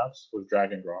my apps with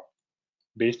drag and drop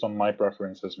based on my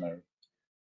preferences, Mary.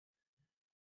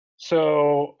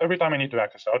 So every time I need to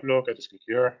access Outlook, I just click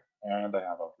here, and I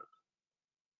have Outlook.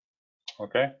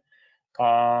 Okay.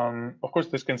 Of course,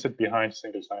 this can sit behind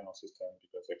single sign-on system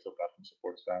because eXo platform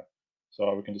supports that.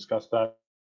 So we can discuss that.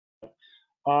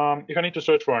 If I need to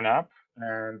search for an app,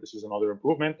 and this is another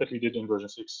improvement that we did in version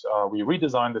 6, we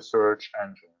redesigned the search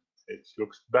engine. It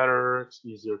looks better, it's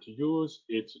easier to use,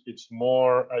 it's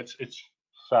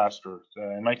faster.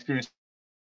 In my experience,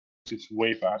 it's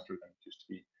way faster than it used to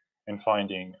be in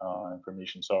finding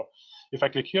information. So if I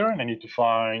click here and I need to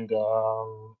find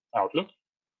Outlook,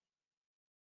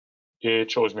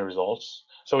 it shows me results.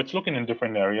 So it's looking in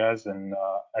different areas and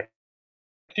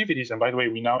activities. And by the way,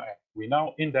 we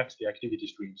now index the activity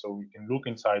stream, so we can look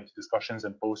inside discussions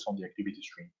and posts on the activity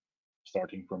stream,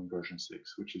 starting from version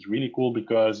 6, which is really cool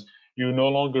because you no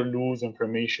longer lose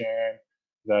information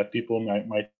that people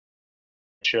might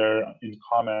share in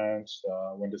comments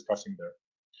when discussing there.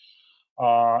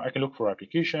 I can look for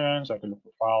applications. I can look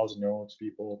for files, notes,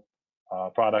 people,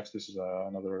 products. This is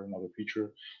another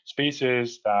feature.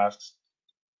 Spaces, tasks,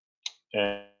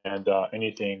 and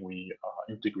anything we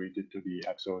integrated to the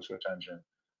eXo search engine.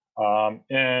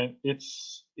 And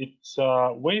it's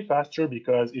way faster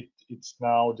because it's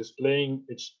now displaying.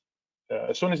 It's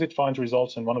as soon as it finds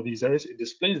results in one of these areas, it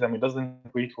displays them. It doesn't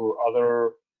wait for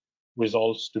other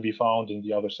results to be found in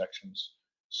the other sections.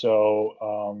 So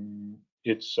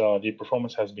it's the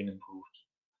performance has been improved,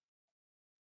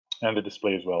 and the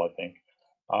display as well, I think.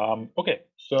 Okay,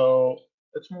 so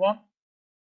let's move on.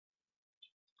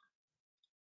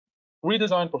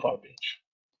 Redesign profile page.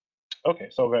 Okay,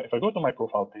 so if I go to my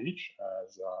profile page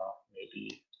as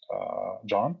maybe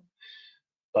John,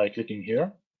 by clicking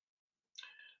here,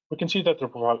 we can see that the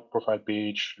profile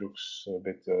page looks a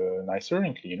bit nicer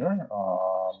and cleaner.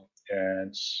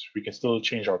 And we can still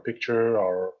change our picture,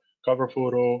 our cover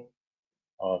photo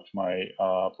of my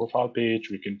profile page.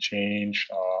 We can change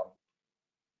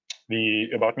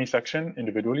the About Me section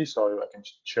individually, so I can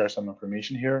share some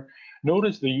information here.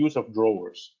 Notice the use of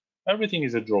drawers. Everything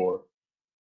is a drawer.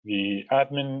 The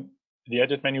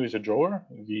edit menu is a drawer.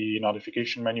 The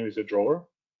notification menu is a drawer.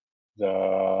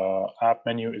 The app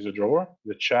menu is a drawer.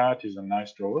 The chat is a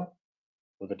nice drawer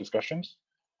for the discussions.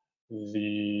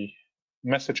 The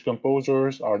message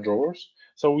composers are drawers.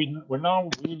 So we're now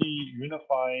really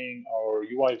unifying our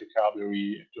UI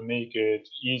vocabulary to make it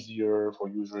easier for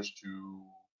users to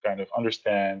kind of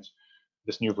understand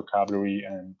this new vocabulary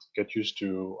and get used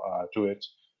to it,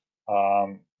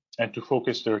 and to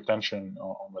focus their attention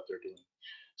on what they're doing.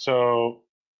 So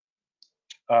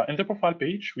in the profile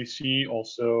page, we see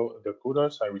also the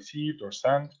quotas I received or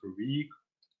sent per week.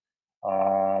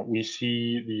 We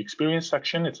see the experience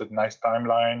section. It's a nice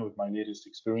timeline with my latest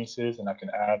experiences, and I can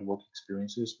add work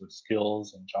experiences with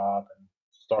skills and job and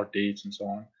start dates and so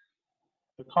on.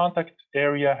 The contact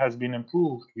area has been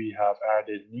improved. We have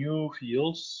added new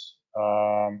fields,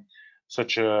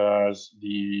 such as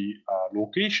the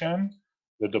location,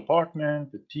 the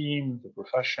department, the team, the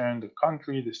profession, the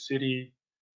country, the city.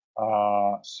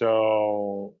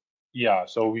 So yeah,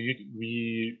 so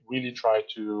we really try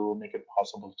to make it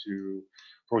possible to,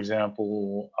 for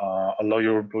example, allow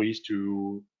your employees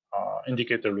to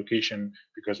indicate their location,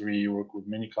 because we work with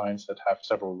many clients that have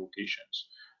several locations,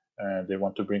 and they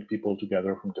want to bring people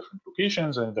together from different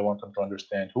locations, and they want them to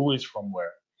understand who is from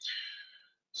where.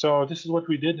 So this is what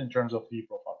we did in terms of the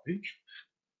profile page.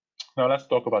 Now let's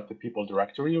talk about the people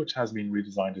directory, which has been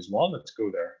redesigned as well. Let's go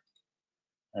there.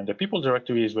 And the people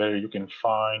directory is where you can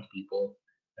find people,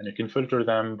 and you can filter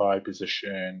them by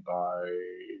position, by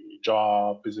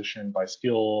job position, by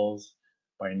skills,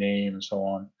 by name, and so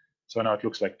on. So now it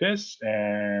looks like this,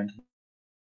 and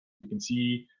you can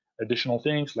see additional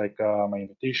things like my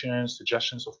invitations,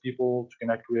 suggestions of people to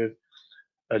connect with,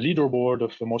 a leaderboard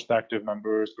of the most active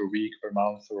members per week, per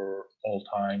month, or all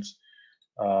times.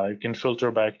 You can filter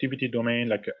by activity domain,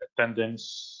 like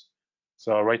attendance.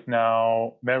 So right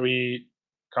now, Mary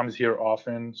comes here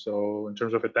often. So in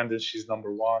terms of attendance, she's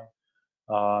number one.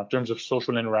 In terms of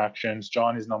social interactions,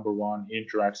 John is number one. He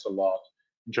interacts a lot.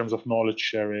 In terms of knowledge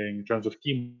sharing, in terms of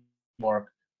teamwork,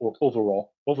 or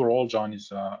overall, John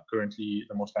is currently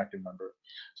the most active member.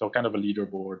 So kind of a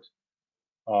leaderboard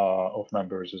of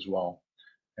members as well.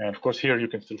 And of course, here you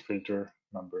can still filter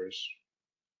members,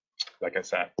 like I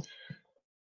said.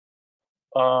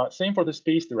 Same for the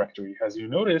space directory. As you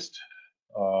noticed,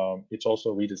 it's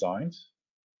also redesigned,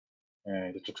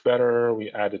 and it looks better.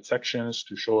 We added sections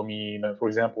to show me, for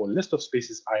example, a list of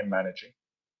spaces I'm managing.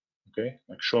 Okay,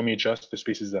 like show me just the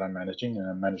spaces that I'm managing, and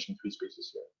I'm managing 3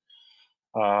 spaces here.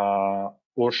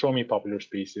 Or show me popular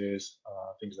spaces,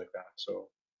 things like that. So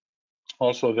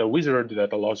also the wizard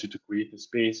that allows you to create the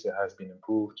space has been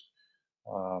improved,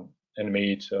 and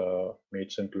made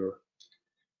simpler.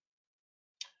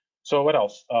 So what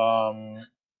else?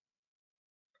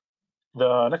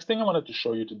 The next thing I wanted to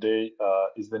show you today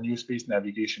is the new space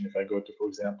navigation. If I go to, for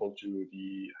example, to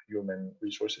the human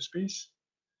resources space,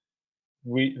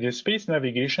 the space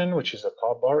navigation, which is a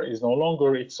top bar, is no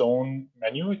longer its own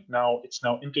menu. It's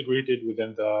now integrated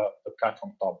within the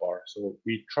platform top bar. So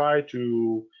we try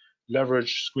to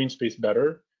leverage screen space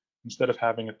better. Instead of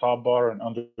having a top bar and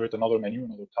under it another menu,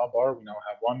 another top bar, we now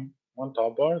have one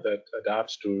top bar that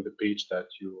adapts to the page that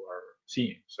you are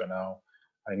seeing. So now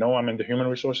I know I'm in the human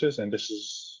resources, and this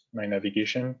is my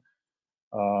navigation,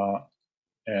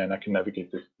 and I can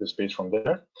navigate the space from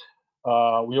there.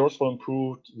 We also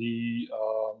improved the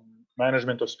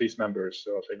management of space members.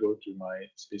 So if I go to my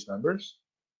space members,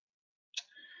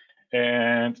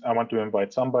 and I want to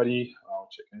invite somebody,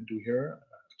 which I can do here,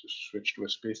 to switch to a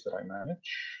space that I manage.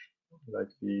 like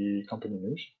the company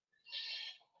news.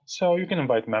 So you can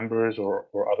invite members or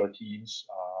other teams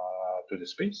to the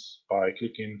space by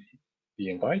clicking the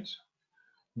invite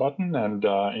button and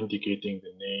indicating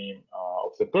the name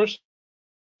of the person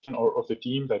or of the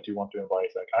team that you want to invite.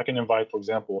 Like I can invite, for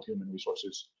example, human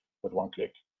resources with one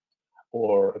click,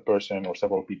 or a person or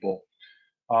several people.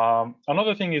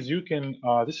 Another thing is you can,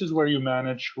 this is where you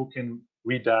manage who can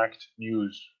redact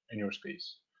news in your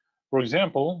space. For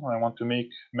example, I want to make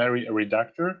Mary a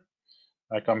redactor.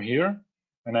 I come here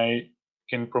and I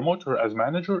can promote her as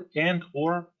manager and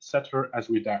or set her as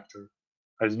redactor,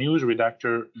 as news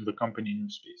redactor in the company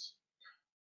news space.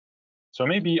 So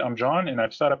maybe I'm John and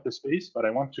I've set up the space, but I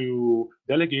want to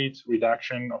delegate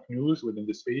redaction of news within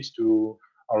the space to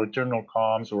our internal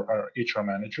comms or our HR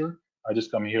manager. I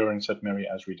just come here and set Mary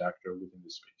as redactor within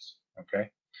the space, okay?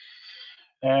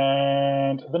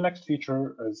 And the next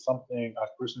feature is something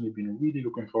I've personally been really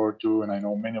looking forward to, and I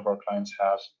know many of our clients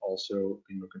have also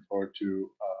been looking forward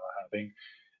to having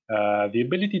the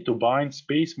ability to bind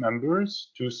space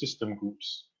members to system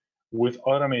groups with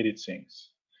automated syncs.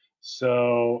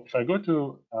 So if I go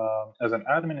to, as an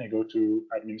admin, I go to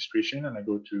administration and I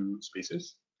go to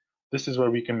spaces. This is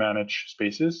where we can manage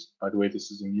spaces. By the way,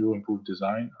 this is a new improved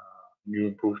design, new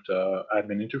improved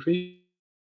admin interface.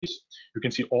 You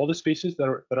can see all the spaces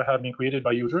that have been created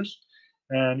by users.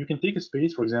 And you can take a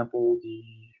space, for example, the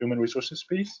human resources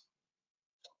space,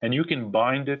 and you can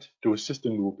bind it to a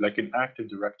system group, like an Active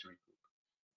Directory group,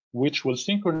 which will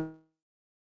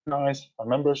synchronize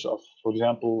members of, for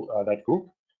example, that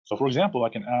group. So for example, I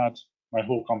can add my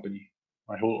whole company,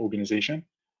 my whole organization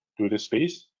to this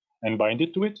space and bind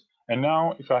it to it. And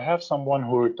now if I have someone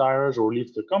who retires or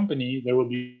leaves the company, they will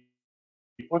be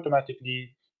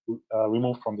automatically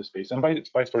removed from the space. And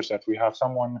vice versa, if we have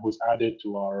someone who's added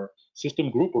to our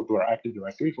system group or to our Active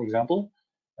Directory, for example,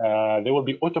 they will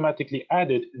be automatically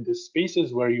added in the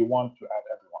spaces where you want to add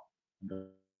everyone in the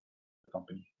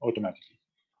company automatically.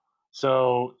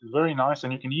 So very nice,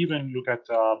 and you can even look at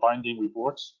binding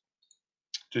reports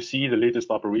to see the latest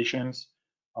operations,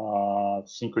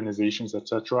 synchronizations,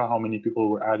 etc. How many people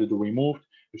were added or removed.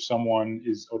 If someone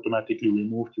is automatically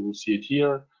removed, you will see it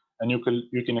here, and you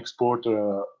can export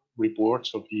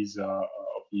reports of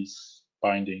these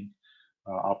binding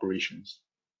operations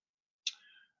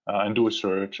and do a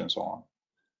search and so on.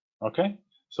 Okay,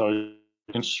 so you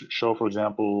can show, for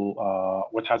example,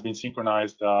 what has been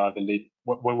synchronized,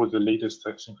 what was the latest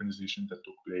synchronization that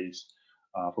took place.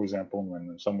 For example,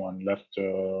 when someone left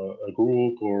a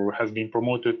group or has been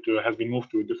promoted to, has been moved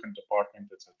to a different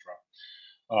department, etc.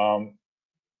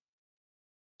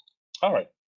 All right,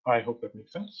 I hope that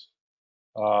makes sense.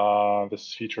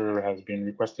 This feature has been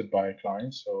requested by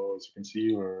clients, so as you can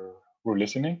see, we're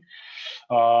listening.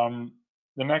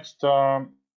 The next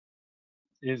item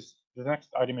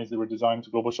is the redesigned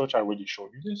global search. I already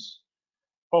showed you this.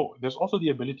 Oh, there's also the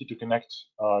ability to connect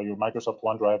your Microsoft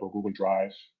OneDrive or Google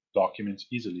Drive documents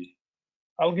easily.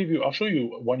 I'll show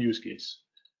you one use case.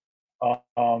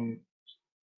 I'm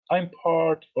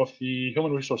part of the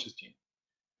human resources team,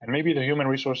 and maybe the human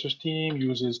resources team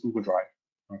uses Google Drive,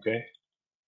 okay,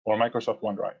 or Microsoft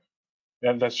OneDrive.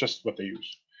 Yeah, that's just what they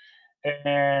use.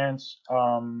 And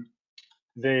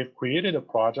they've created a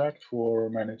project for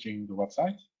managing the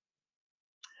website,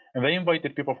 and they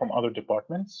invited people from other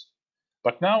departments.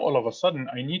 But now all of a sudden,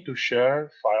 I need to share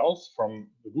files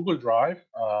from the Google Drive,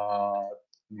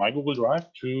 my Google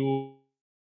Drive, to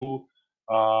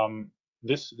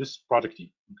this project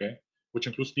team, okay, which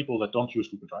includes people that don't use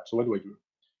Google Drive. So what do?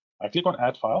 I click on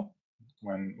Add File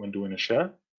when doing a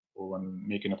share or when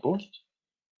making a post,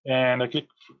 and I click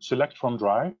Select from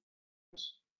Drive.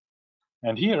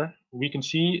 And here we can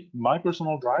see my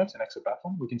personal drives in eXo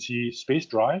Platform. We can see space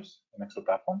drives in eXo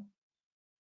Platform.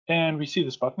 And we see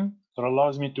this button that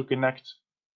allows me to connect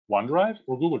OneDrive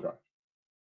or Google Drive.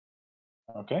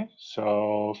 Okay,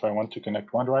 so if I want to connect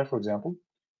OneDrive, for example,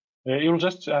 it will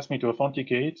just ask me to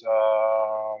authenticate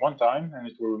one time, and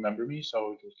it will remember me,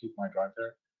 so it will keep my drive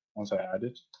there once I add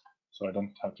it, so I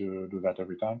don't have to do that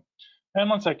every time. And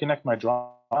once I connect my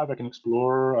drive, I can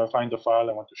explore, find the file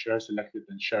I want to share, select it,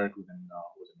 and share it within my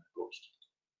post.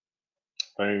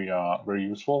 Very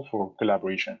useful for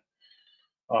collaboration.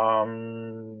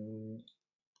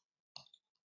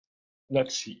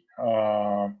 Let's see.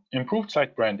 Improved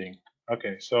site branding.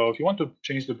 Okay, so if you want to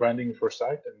change the branding for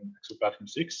site in eXo Platform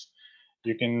 6,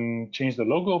 you can change the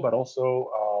logo, but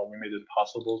also we made it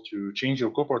possible to change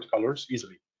your corporate colors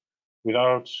easily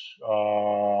without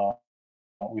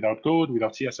code,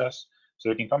 without CSS. So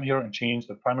you can come here and change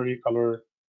the primary color,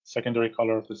 secondary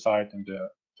color of the site, and the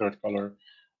third color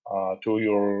to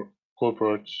your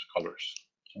corporate colors.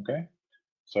 Okay,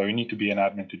 so you need to be an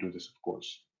admin to do this, of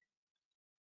course.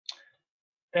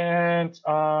 And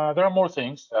there are more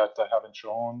things that I haven't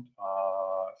shown,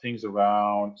 things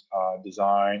around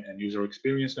design and user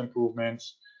experience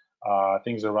improvements,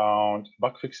 things around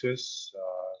bug fixes,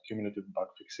 cumulative bug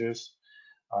fixes,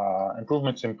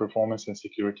 improvements in performance and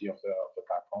security of the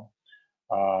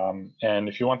platform. And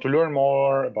if you want to learn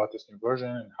more about this new version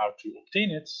and how to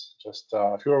obtain it, just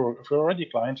if you're already a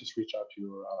client, just reach out to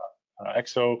your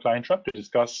eXo client rep to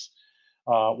discuss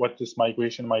what this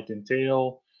migration might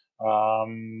entail,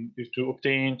 if to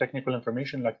obtain technical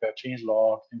information like that change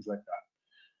log, things like that.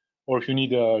 Or if you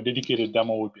need a dedicated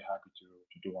demo, we'd be happy to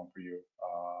do one for you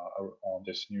on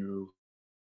this new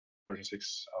version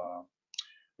 6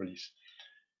 release.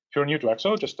 If you're new to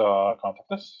eXo, just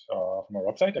contact us from our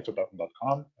website,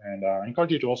 exoplatform.com. And I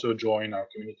encourage you to also join our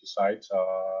community site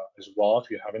as well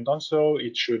if you haven't done so.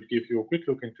 It should give you a quick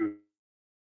look into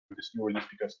this new release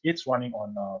because it's running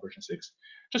on version 6.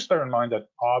 Just bear in mind that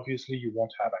obviously you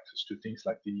won't have access to things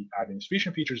like the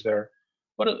administration features there,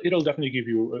 but it'll definitely give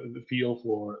you the feel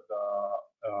for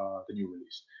the new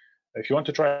release. If you want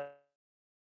to try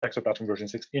eXo Platform version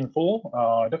 6 in full,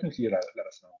 definitely let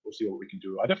us know. We'll see what we can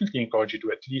do. I definitely encourage you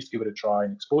to at least give it a try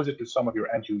and expose it to some of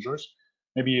your end users.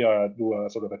 Maybe do a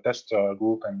sort of a test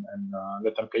group and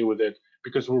let them play with it,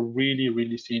 because we're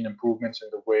really seeing improvements in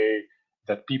the way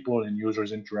that people and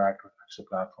users interact with eXo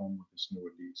Platform with this new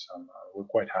release. We're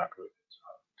quite happy with it.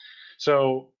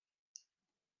 So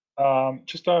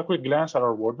just a quick glance at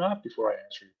our roadmap before I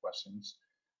answer your questions.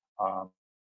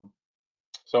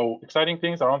 So exciting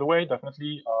things are on the way.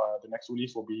 Definitely, the next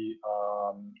release will be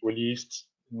released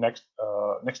next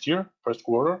year, first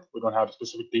quarter. We don't have a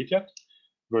specific date yet.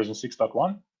 Version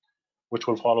 6.1, which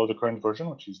will follow the current version,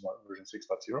 which is version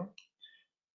 6.0,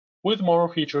 with more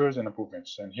features and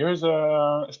improvements. And here's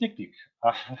a sneak peek,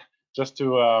 just to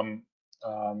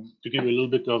give you a little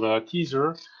bit of a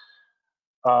teaser.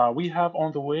 We have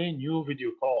on the way new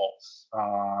video calls.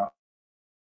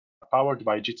 Powered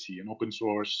by Jitsi, an open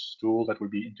source tool that will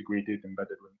be integrated,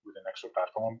 embedded within eXo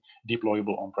Platform,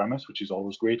 deployable on-premise, which is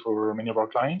always great for many of our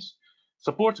clients.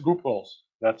 Supports group calls.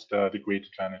 That's the great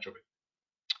advantage of it.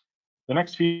 The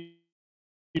next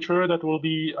feature that will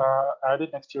be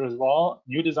added next year as well,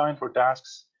 new design for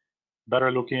tasks,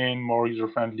 better looking, more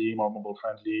user-friendly, more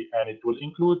mobile-friendly, and it will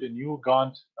include a new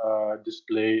Gantt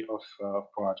display of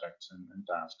projects and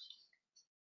tasks.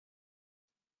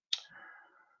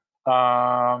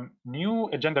 New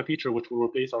agenda feature, which will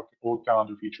replace our old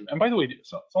calendar feature. And by the way,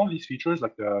 some of these features,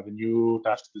 like the new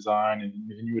task design and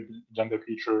the new agenda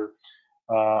feature,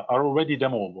 are already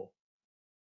demoable.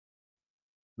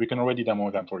 We can already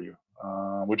demo them for you.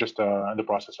 We're just in the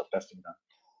process of testing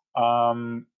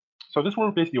them. So this will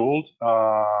replace the old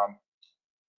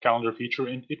calendar feature,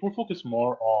 and it will focus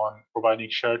more on providing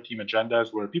shared team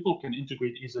agendas where people can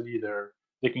integrate easily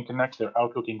they can connect their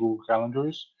Outlook and Google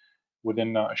calendars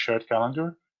within a shared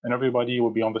calendar, and everybody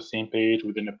will be on the same page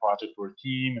within a project or a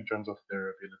team in terms of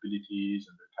their availabilities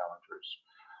and their calendars.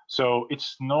 So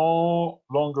it's no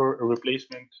longer a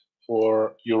replacement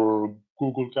for your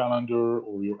Google Calendar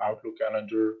or your Outlook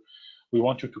calendar. We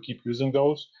want you to keep using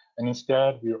those, and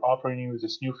instead we're offering you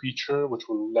this new feature which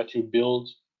will let you build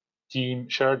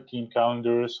shared team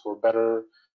calendars for better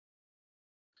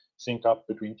sync up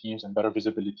between teams and better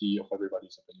visibility of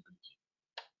everybody's availability.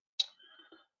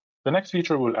 The next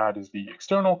feature we'll add is the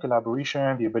external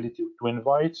collaboration, the ability to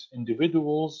invite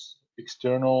individuals,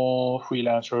 external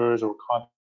freelancers or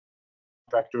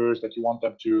contractors that you want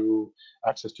them to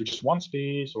access to just one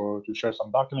space or to share some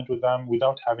document with them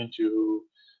without having to,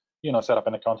 set up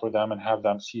an account for them and have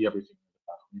them see everything.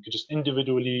 You can just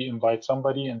individually invite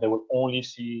somebody and they will only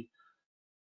see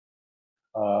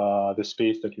the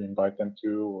space that you invite them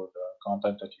to or the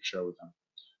content that you share with them.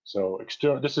 So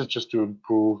this is just to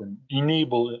improve and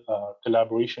enable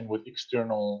collaboration with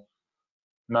external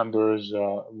members.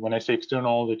 When I say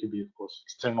external, they could be, of course,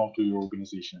 external to your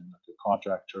organization, like a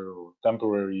contractor or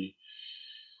temporary,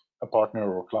 a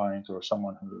partner or client or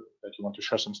someone that you want to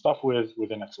share some stuff with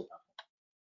within eXo Platform.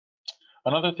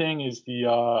 Another thing is the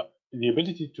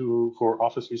ability for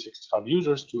Office 365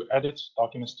 users to edit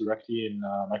documents directly in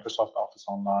Microsoft Office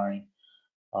Online.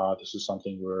 This is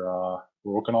something we're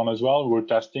working on as well. We're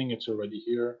testing. It's already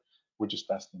here. We're just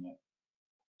testing it.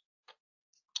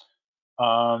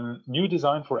 New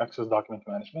design for Access document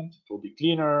management. It will be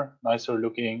cleaner, nicer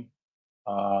looking,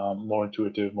 more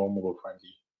intuitive, more mobile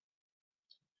friendly.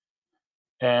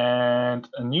 And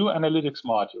a new analytics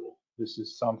module. This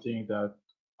is something that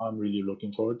I'm really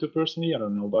looking forward to personally. I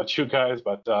don't know about you guys,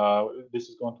 but this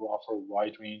is going to offer a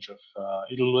wide range of,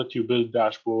 it'll let you build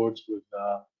dashboards with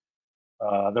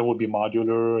that will be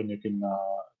modular, and you can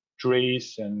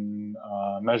trace and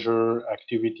measure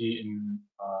activity in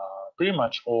pretty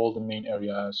much all the main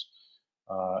areas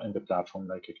in the platform,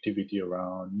 like activity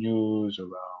around news,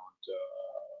 around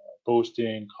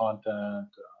posting, content,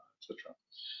 etc.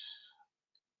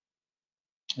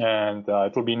 And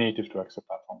it will be native to eXo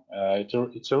platform.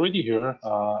 It's already here.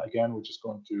 Again, we're just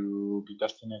going to be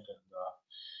testing it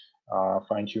and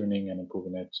fine-tuning and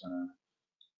improving it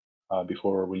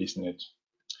before releasing it.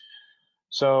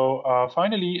 So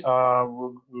finally,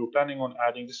 we're planning on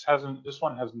adding, this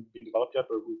one hasn't been developed yet,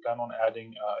 but we plan on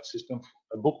adding a system,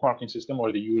 a bookmarking system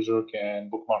where the user can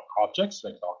bookmark objects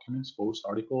like documents, posts,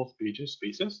 articles, pages,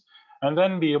 spaces, and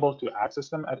then be able to access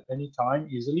them at any time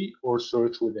easily or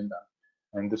search within them.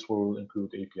 And this will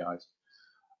include APIs.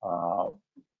 All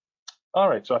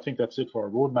right, so I think that's it for our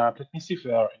roadmap. Let me see if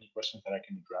there are any questions that I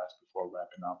can address before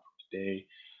wrapping up today.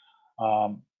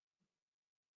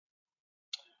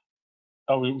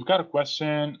 Oh, we've got a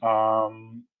question.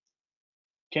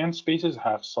 Can spaces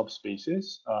have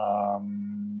subspaces?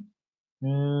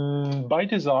 By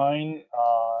design,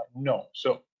 no.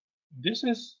 So this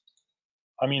is,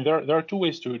 I mean, there are two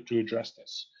ways to address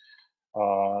this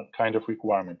kind of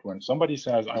requirement. When somebody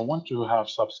says, I want to have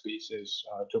subspaces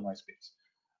to my space.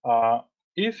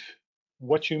 If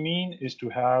what you mean is to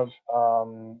have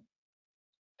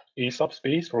a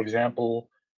subspace, for example,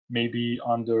 maybe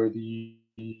under the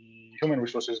human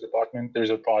resources department, there's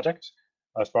a project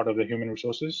as part of the human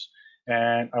resources,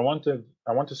 and I want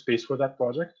a space for that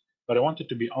project, but I want it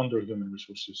to be under human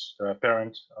resources,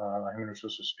 parent human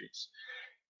resources space.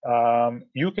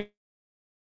 You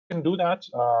can do that.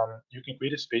 You can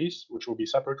create a space which will be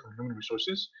separate from human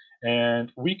resources,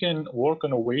 and we can work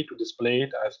on a way to display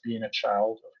it as being a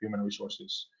child of human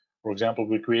resources. For example,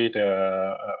 we create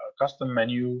a custom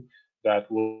menu that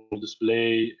will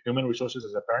display human resources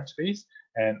as a parent space,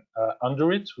 and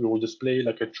under it, we will display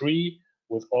like a tree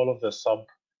with all of the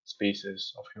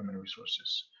subspaces of human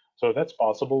resources. So that's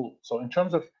possible. So in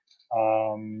terms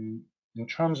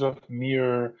of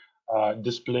mere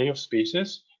display of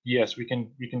spaces, yes, we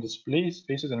can display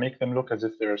spaces and make them look as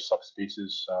if they're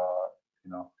subspaces, you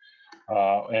know.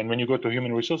 And when you go to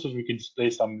human resources, we can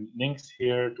display some links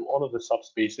here to all of the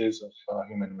subspaces of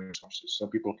human resources. So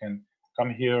people can come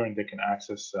here and they can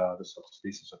access the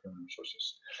subspaces of human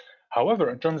resources. However,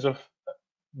 in terms of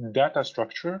data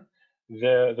structure,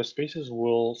 the spaces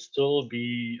will still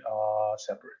be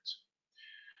separate.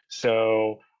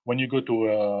 So when you go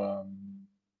to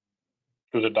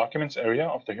the documents area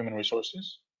of the human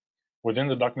resources, within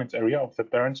the documents area of the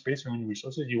parent space human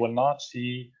resources, you will not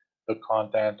see the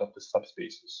content of the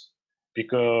subspaces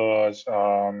because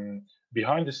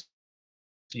behind the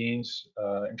scenes,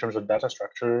 in terms of data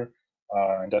structure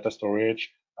and data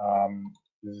storage,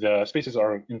 the spaces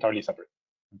are entirely separate.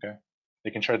 Okay, they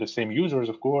can share the same users,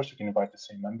 of course. You can invite the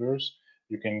same members.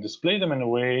 You can display them in a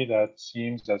way that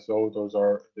seems as though those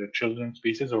are the children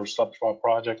spaces or sub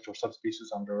projects or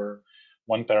subspaces under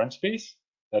one parent space.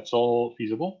 That's all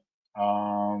feasible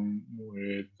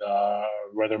with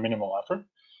rather minimal effort.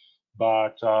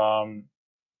 But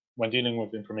when dealing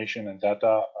with information and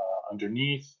data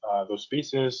underneath those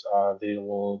spaces, they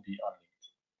will be unlinked.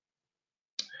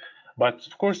 But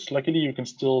of course, luckily, you can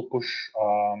still push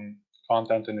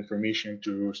content and information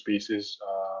to spaces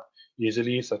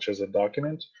easily, such as a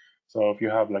document. So if you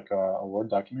have like a Word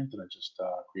document that I just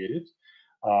created,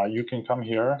 you can come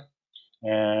here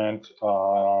and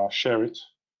share it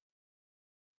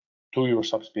to your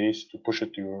subspace to push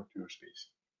it to your space.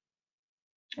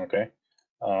 Okay,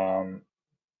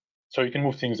 so you can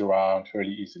move things around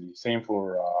fairly easily. Same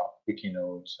for wiki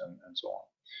notes and so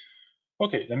on.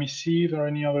 Okay, let me see if there are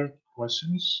any other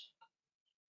questions.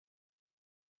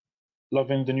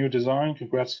 Loving the new design.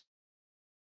 Congrats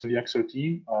to the eXo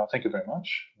team. Thank you very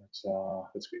much.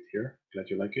 That's great here. Glad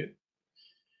you like it.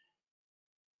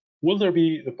 Will there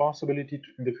be the possibility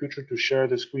in the future to share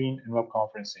the screen in web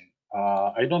conferencing?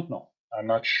 I don't know. I'm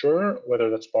not sure whether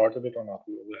that's part of it or not.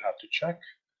 We'll have to check.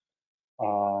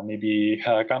 Maybe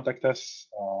contact us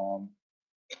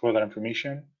for that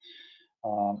information.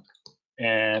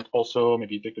 And also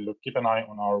maybe take a look, keep an eye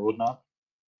on our roadmap.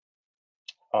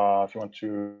 If you want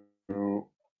to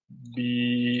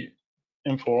be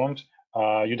informed,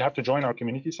 you'd have to join our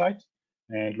community site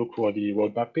and look for the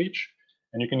roadmap page.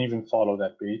 And you can even follow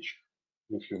that page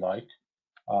if you like.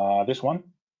 This one,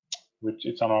 which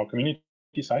it's on our community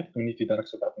site,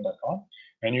 community.exoplatform.com.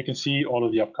 And you can see all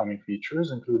of the upcoming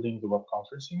features, including the web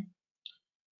conferencing.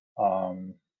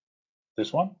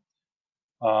 This one.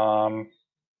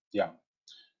 Yeah.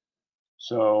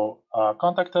 So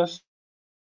contact us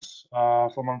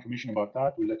for more information about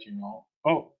that. We'll let you know.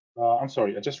 Oh, I'm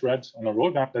sorry. I just read on a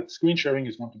roadmap that screen sharing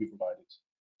is going to be provided.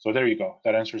 So there you go.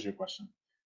 That answers your question.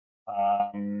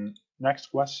 Next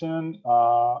question.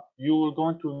 You are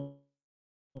going to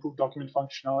improve document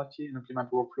functionality and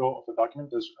implement workflow of the document.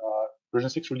 Does version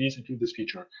 6 release include this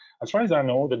feature? As far as I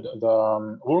know, the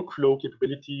workflow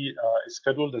capability is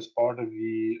scheduled as part of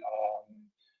the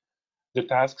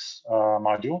tasks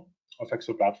module of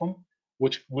eXo platform,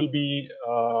 which will be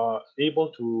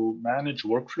able to manage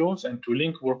workflows and to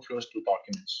link workflows to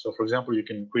documents. So for example, you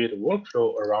can create a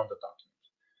workflow around the document.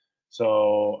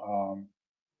 So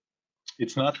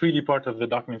it's not really part of the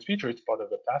documents feature, it's part of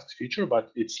the tasks feature,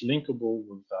 but it's linkable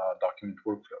with document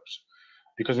workflows.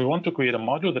 Because we want to create a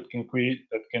module that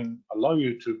can allow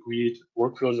you to create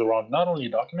workflows around not only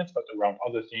documents, but around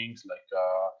other things like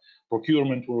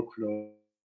procurement workflows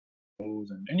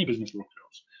and any business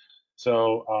workflows.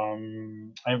 So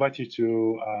I invite you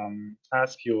to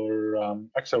ask your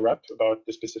eXo rep about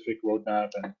the specific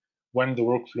roadmap and when the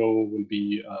workflow will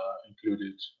be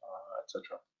included,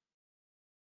 etc.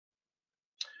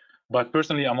 But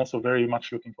personally, I'm also very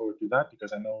much looking forward to that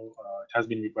because I know it has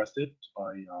been requested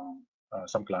by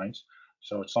some clients.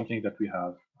 So it's something that we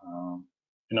have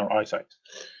in our eyesight.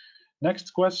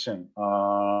 Next question.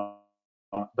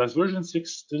 Does version 6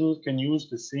 still can use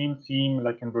the same theme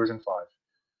like in version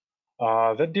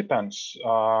 5? That depends.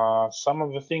 Some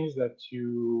of the things that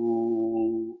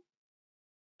you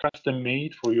custom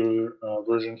made for your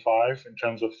version 5 in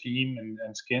terms of theme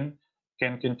and skin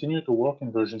can continue to work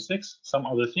in version 6. Some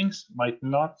other things might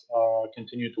not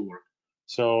continue to work.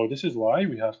 So this is why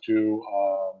we have to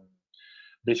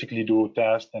basically do a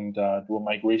test and do a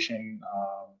migration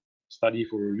study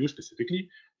for you specifically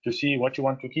to see what you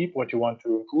want to keep, what you want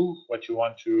to improve, what you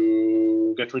want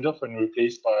to get rid of and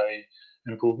replace by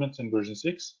improvements in version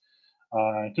 6,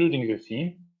 including the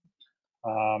theme.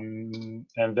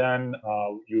 And then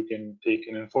you can take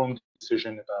an informed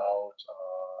decision about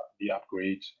the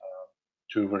upgrade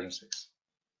to version 6.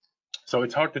 So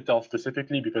it's hard to tell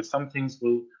specifically because some things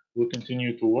will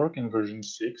continue to work in version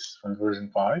 6 from version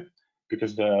 5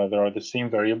 because there are the same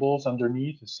variables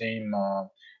underneath, the same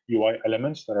UI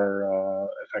elements that are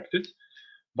affected.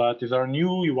 But if there are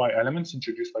new UI elements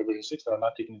introduced by version 6 that are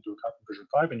not taken into account in version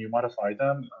 5 and you modify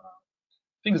them,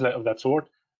 things of that sort,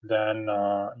 then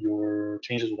your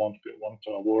changes won't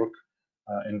work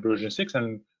in version 6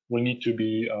 and will need to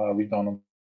be redone on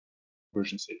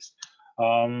version 6.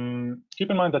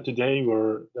 Keep in mind that today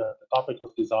the topic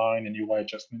of design and UI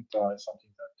adjustment is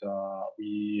something that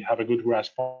we have a good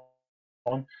grasp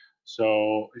on.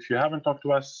 So if you haven't talked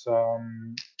to us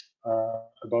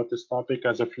about this topic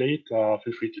as of late,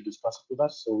 feel free to discuss it with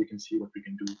us so we can see what we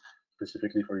can do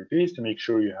specifically for your case to make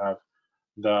sure you have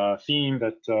the theme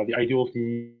that the ideal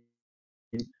theme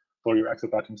for your eXo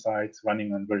platform sites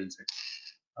running on version 6.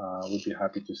 We'd be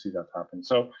happy to see that happen.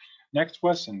 So next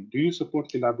question, do you support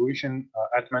collaboration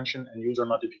at mention and user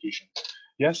notification?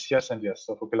 Yes, yes, and yes.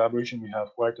 So for collaboration, we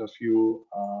have quite a few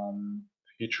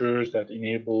features that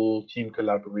enable team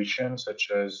collaboration,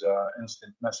 such as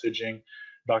instant messaging,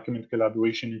 document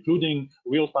collaboration, including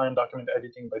real-time document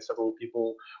editing by several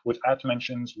people with at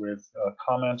mentions, with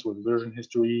comments, with version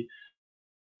history.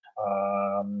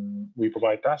 We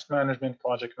provide task management,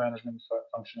 project management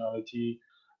functionality,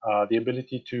 the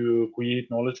ability to create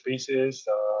knowledge bases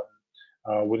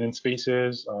within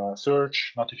spaces,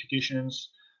 search, notifications,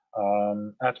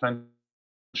 at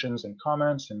mentions and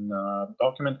comments, and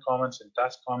document comments and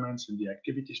task comments in the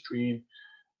activity stream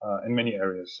in many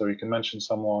areas. So you can mention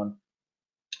someone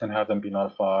and have them be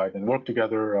notified and work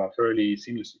together fairly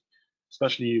seamlessly,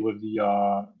 especially with the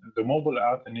mobile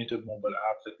app, the native mobile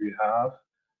app that we have.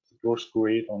 It works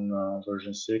great on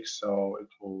version 6, so it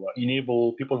will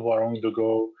enable people who are on the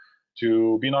go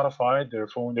to be notified. Their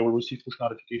phone, they will receive push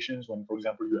notifications when, for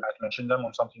example, you had mentioned them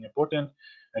on something important,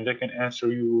 and they can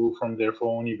answer you from their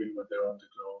phone even when they're on the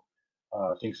go,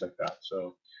 things like that.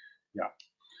 So, yeah.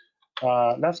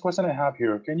 Last question I have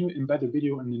here. Can you embed a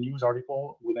video in the news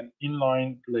article with an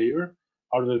inline player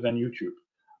other than YouTube?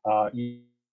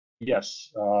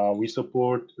 Yes, we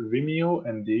support Vimeo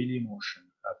and Dailymotion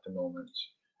at the moment.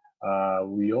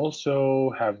 We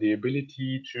also have the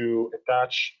ability to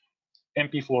attach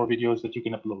MP4 videos that you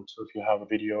can upload. So if you have a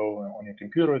video on your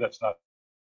computer that's not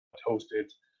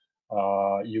hosted,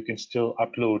 you can still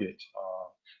upload it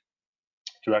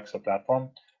to eXo platform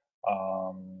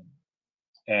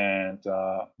and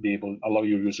be able allow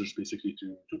your users basically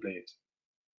to play it.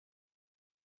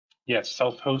 Yes,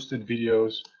 self-hosted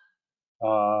videos,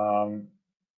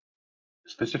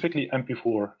 specifically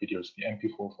MP4 videos, the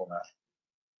MP4 format.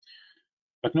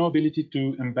 But no ability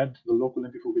to embed the local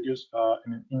MP4 videos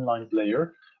in an inline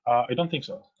player. I don't think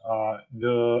so.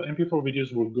 The MP4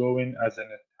 videos will go in as an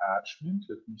attachment.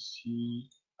 Let me see.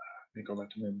 Let me go back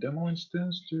to my demo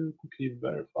instance to quickly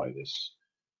verify this.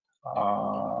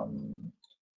 Um,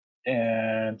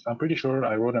 and I'm pretty sure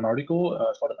I wrote an article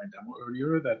as part of my demo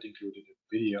earlier that included a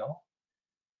video.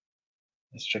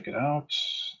 Let's check it out.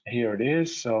 Here it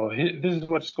is. So this is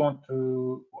what's going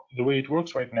to, the way it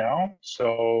works right now.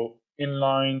 So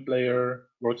inline player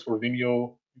works for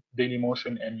Vimeo,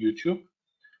 Dailymotion, and YouTube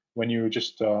when you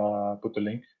just put the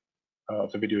link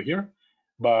of the video here.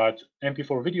 But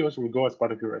MP4 videos will go as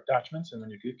part of your attachments. And when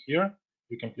you click here,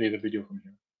 you can play the video from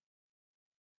here.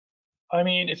 I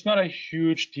mean, it's not a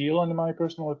huge deal in my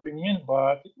personal opinion,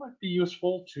 but it might be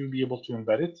useful to be able to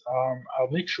embed it. I'll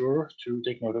make sure to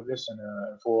take note of this and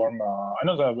inform. I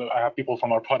know that I have people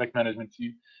from our product management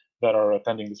team that are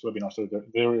attending this webinar, so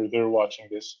they're watching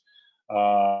this,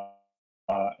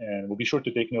 and we'll be sure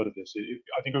to take note of this.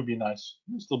 I think it would be nice.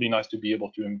 It would still be nice to be able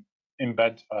to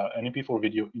embed an MP4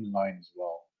 video inline as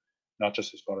well, not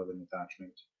just as part of an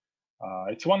attachment.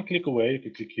 It's one click away. You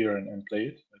can click here and play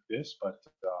it like this, but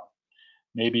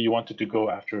maybe you wanted to go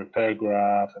after a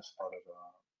paragraph as part of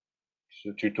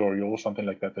a tutorial or something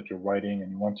like that you're writing,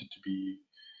 and you want it to be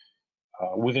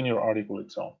within your article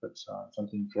itself. That's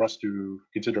something for us to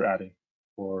consider adding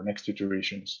for next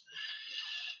iterations.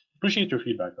 Appreciate your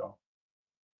feedback, though.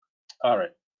 All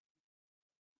right.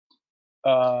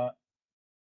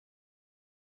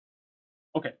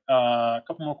 Okay, a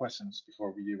couple more questions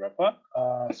before we wrap up.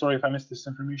 Sorry if I missed this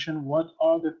information. What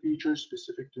are the features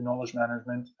specific to knowledge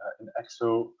management in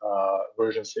eXo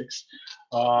version 6?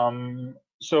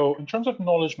 So in terms of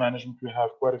knowledge management, we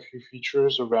have quite a few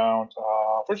features around,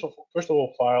 first of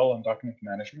all, file and document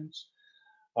management.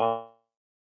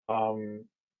 Um,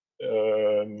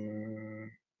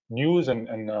 news and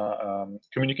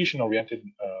communication-oriented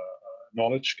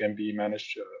knowledge can be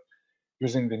managed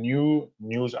using the new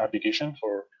news application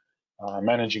for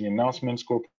managing announcements,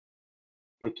 corporate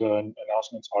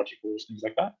announcements, articles, things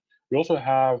like that. We also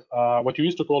have what you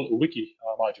used to call a wiki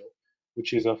module,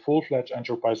 which is a full-fledged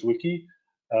enterprise wiki.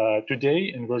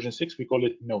 Today, in version 6, we call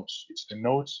it Notes. It's the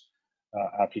Notes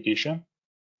application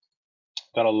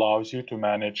that allows you to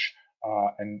manage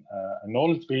a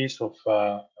knowledge base of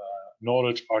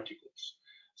knowledge articles.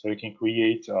 So you can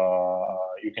create,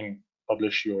 you can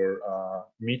publish your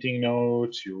meeting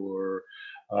notes, your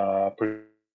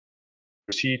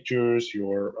procedures,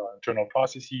 your internal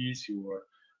processes, your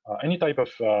any type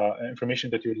of information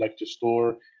that you would like to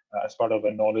store as part of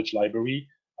a knowledge library,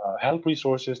 help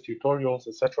resources, tutorials,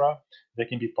 etc. They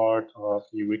can be part of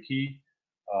the wiki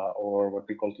or what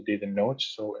we call today the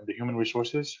notes. So in the human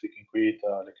resources, we can create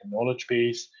like a knowledge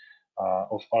base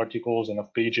of articles and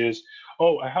of pages.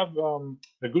 Oh, I have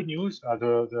the good news.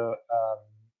 The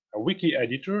wiki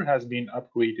editor has been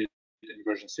upgraded in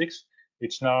version 6.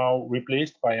 It's now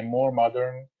replaced by a more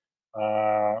modern,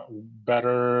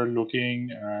 better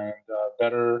looking, and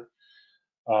better,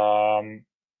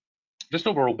 just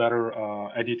overall better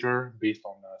editor based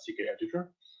on CK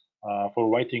editor for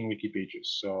writing wiki pages.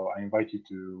 So I invite you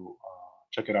to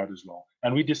check it out as well.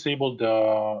 And we disabled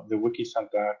the wiki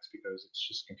syntax because it's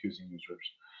just confusing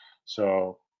users.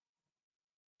 So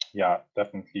yeah,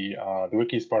 definitely. The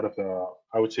wiki is part of the,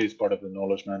 I would say, is part of the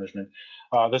knowledge management.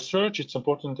 The search, it's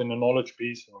important in a knowledge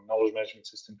base or knowledge management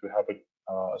system to have a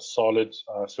solid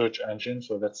search engine.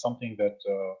 So that's something that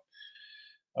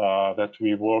that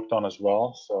we worked on as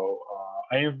well. So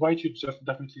I invite you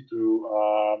definitely to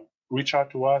reach out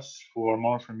to us for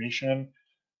more information.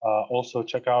 Also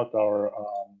check out our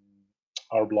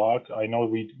blog. I know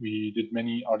we did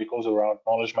many articles around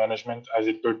knowledge management as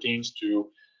it pertains to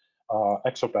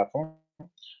eXo platform.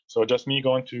 So just me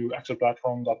going to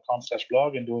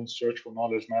exoplatform.com/blog and doing search for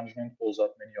knowledge management pulls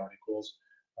up many articles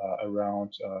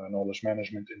around knowledge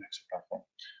management in eXo platform.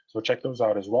 So check those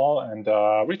out as well, and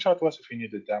reach out to us if you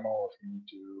need a demo or if you need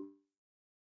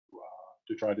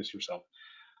to try this yourself.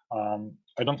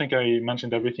 I don't think I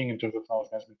mentioned everything in terms of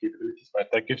knowledge management capabilities, but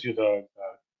that gives you the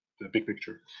big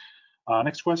picture.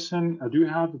 Next question, do you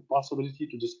have the possibility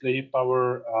to display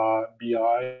Power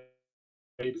BI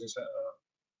business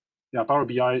Power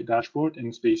BI dashboard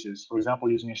in Spaces, for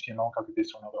example, using HTML, copy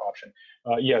paste, or another option?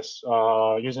 Yes,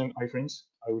 using iframes,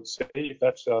 I would say, if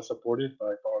that's supported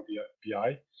by Power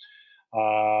BI,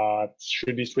 it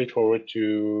should be straightforward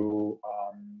to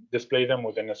display them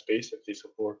within a space if they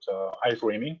support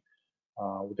iframing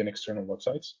within external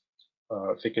websites.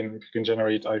 If you can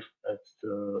generate,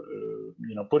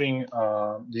 putting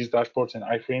these dashboards in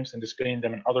iframes and displaying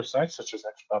them in other sites such as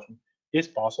eXo is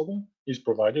possible, is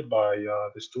provided by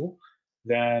this tool.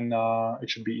 then it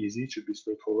should be easy. It should be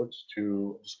straightforward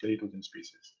to display it within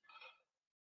Spaces.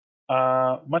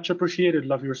 Much appreciated.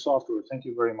 Love your software. Thank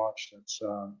you very much.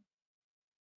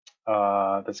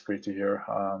 That's great to hear.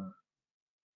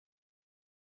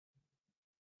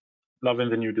 Loving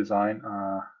the new design.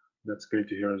 That's great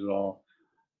to hear as well.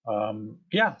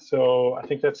 Yeah, so I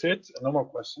think that's it. No more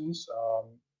questions.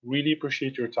 Really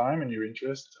appreciate your time and your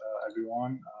interest,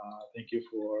 everyone. Thank you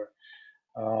for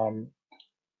um,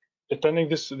 attending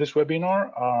this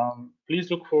webinar.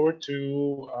 Please look forward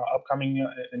to upcoming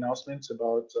announcements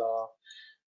about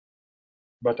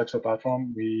eXo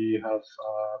platform. We have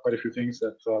quite a few things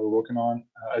that we're working on,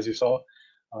 as you saw.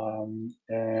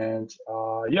 And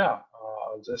yeah,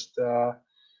 I'll just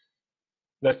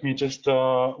let me just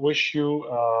wish you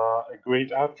a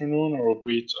great afternoon or a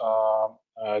great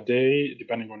day,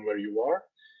 depending on where you are.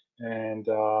 And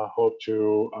hope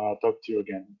to talk to you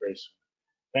again very soon.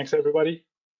 Thanks, everybody.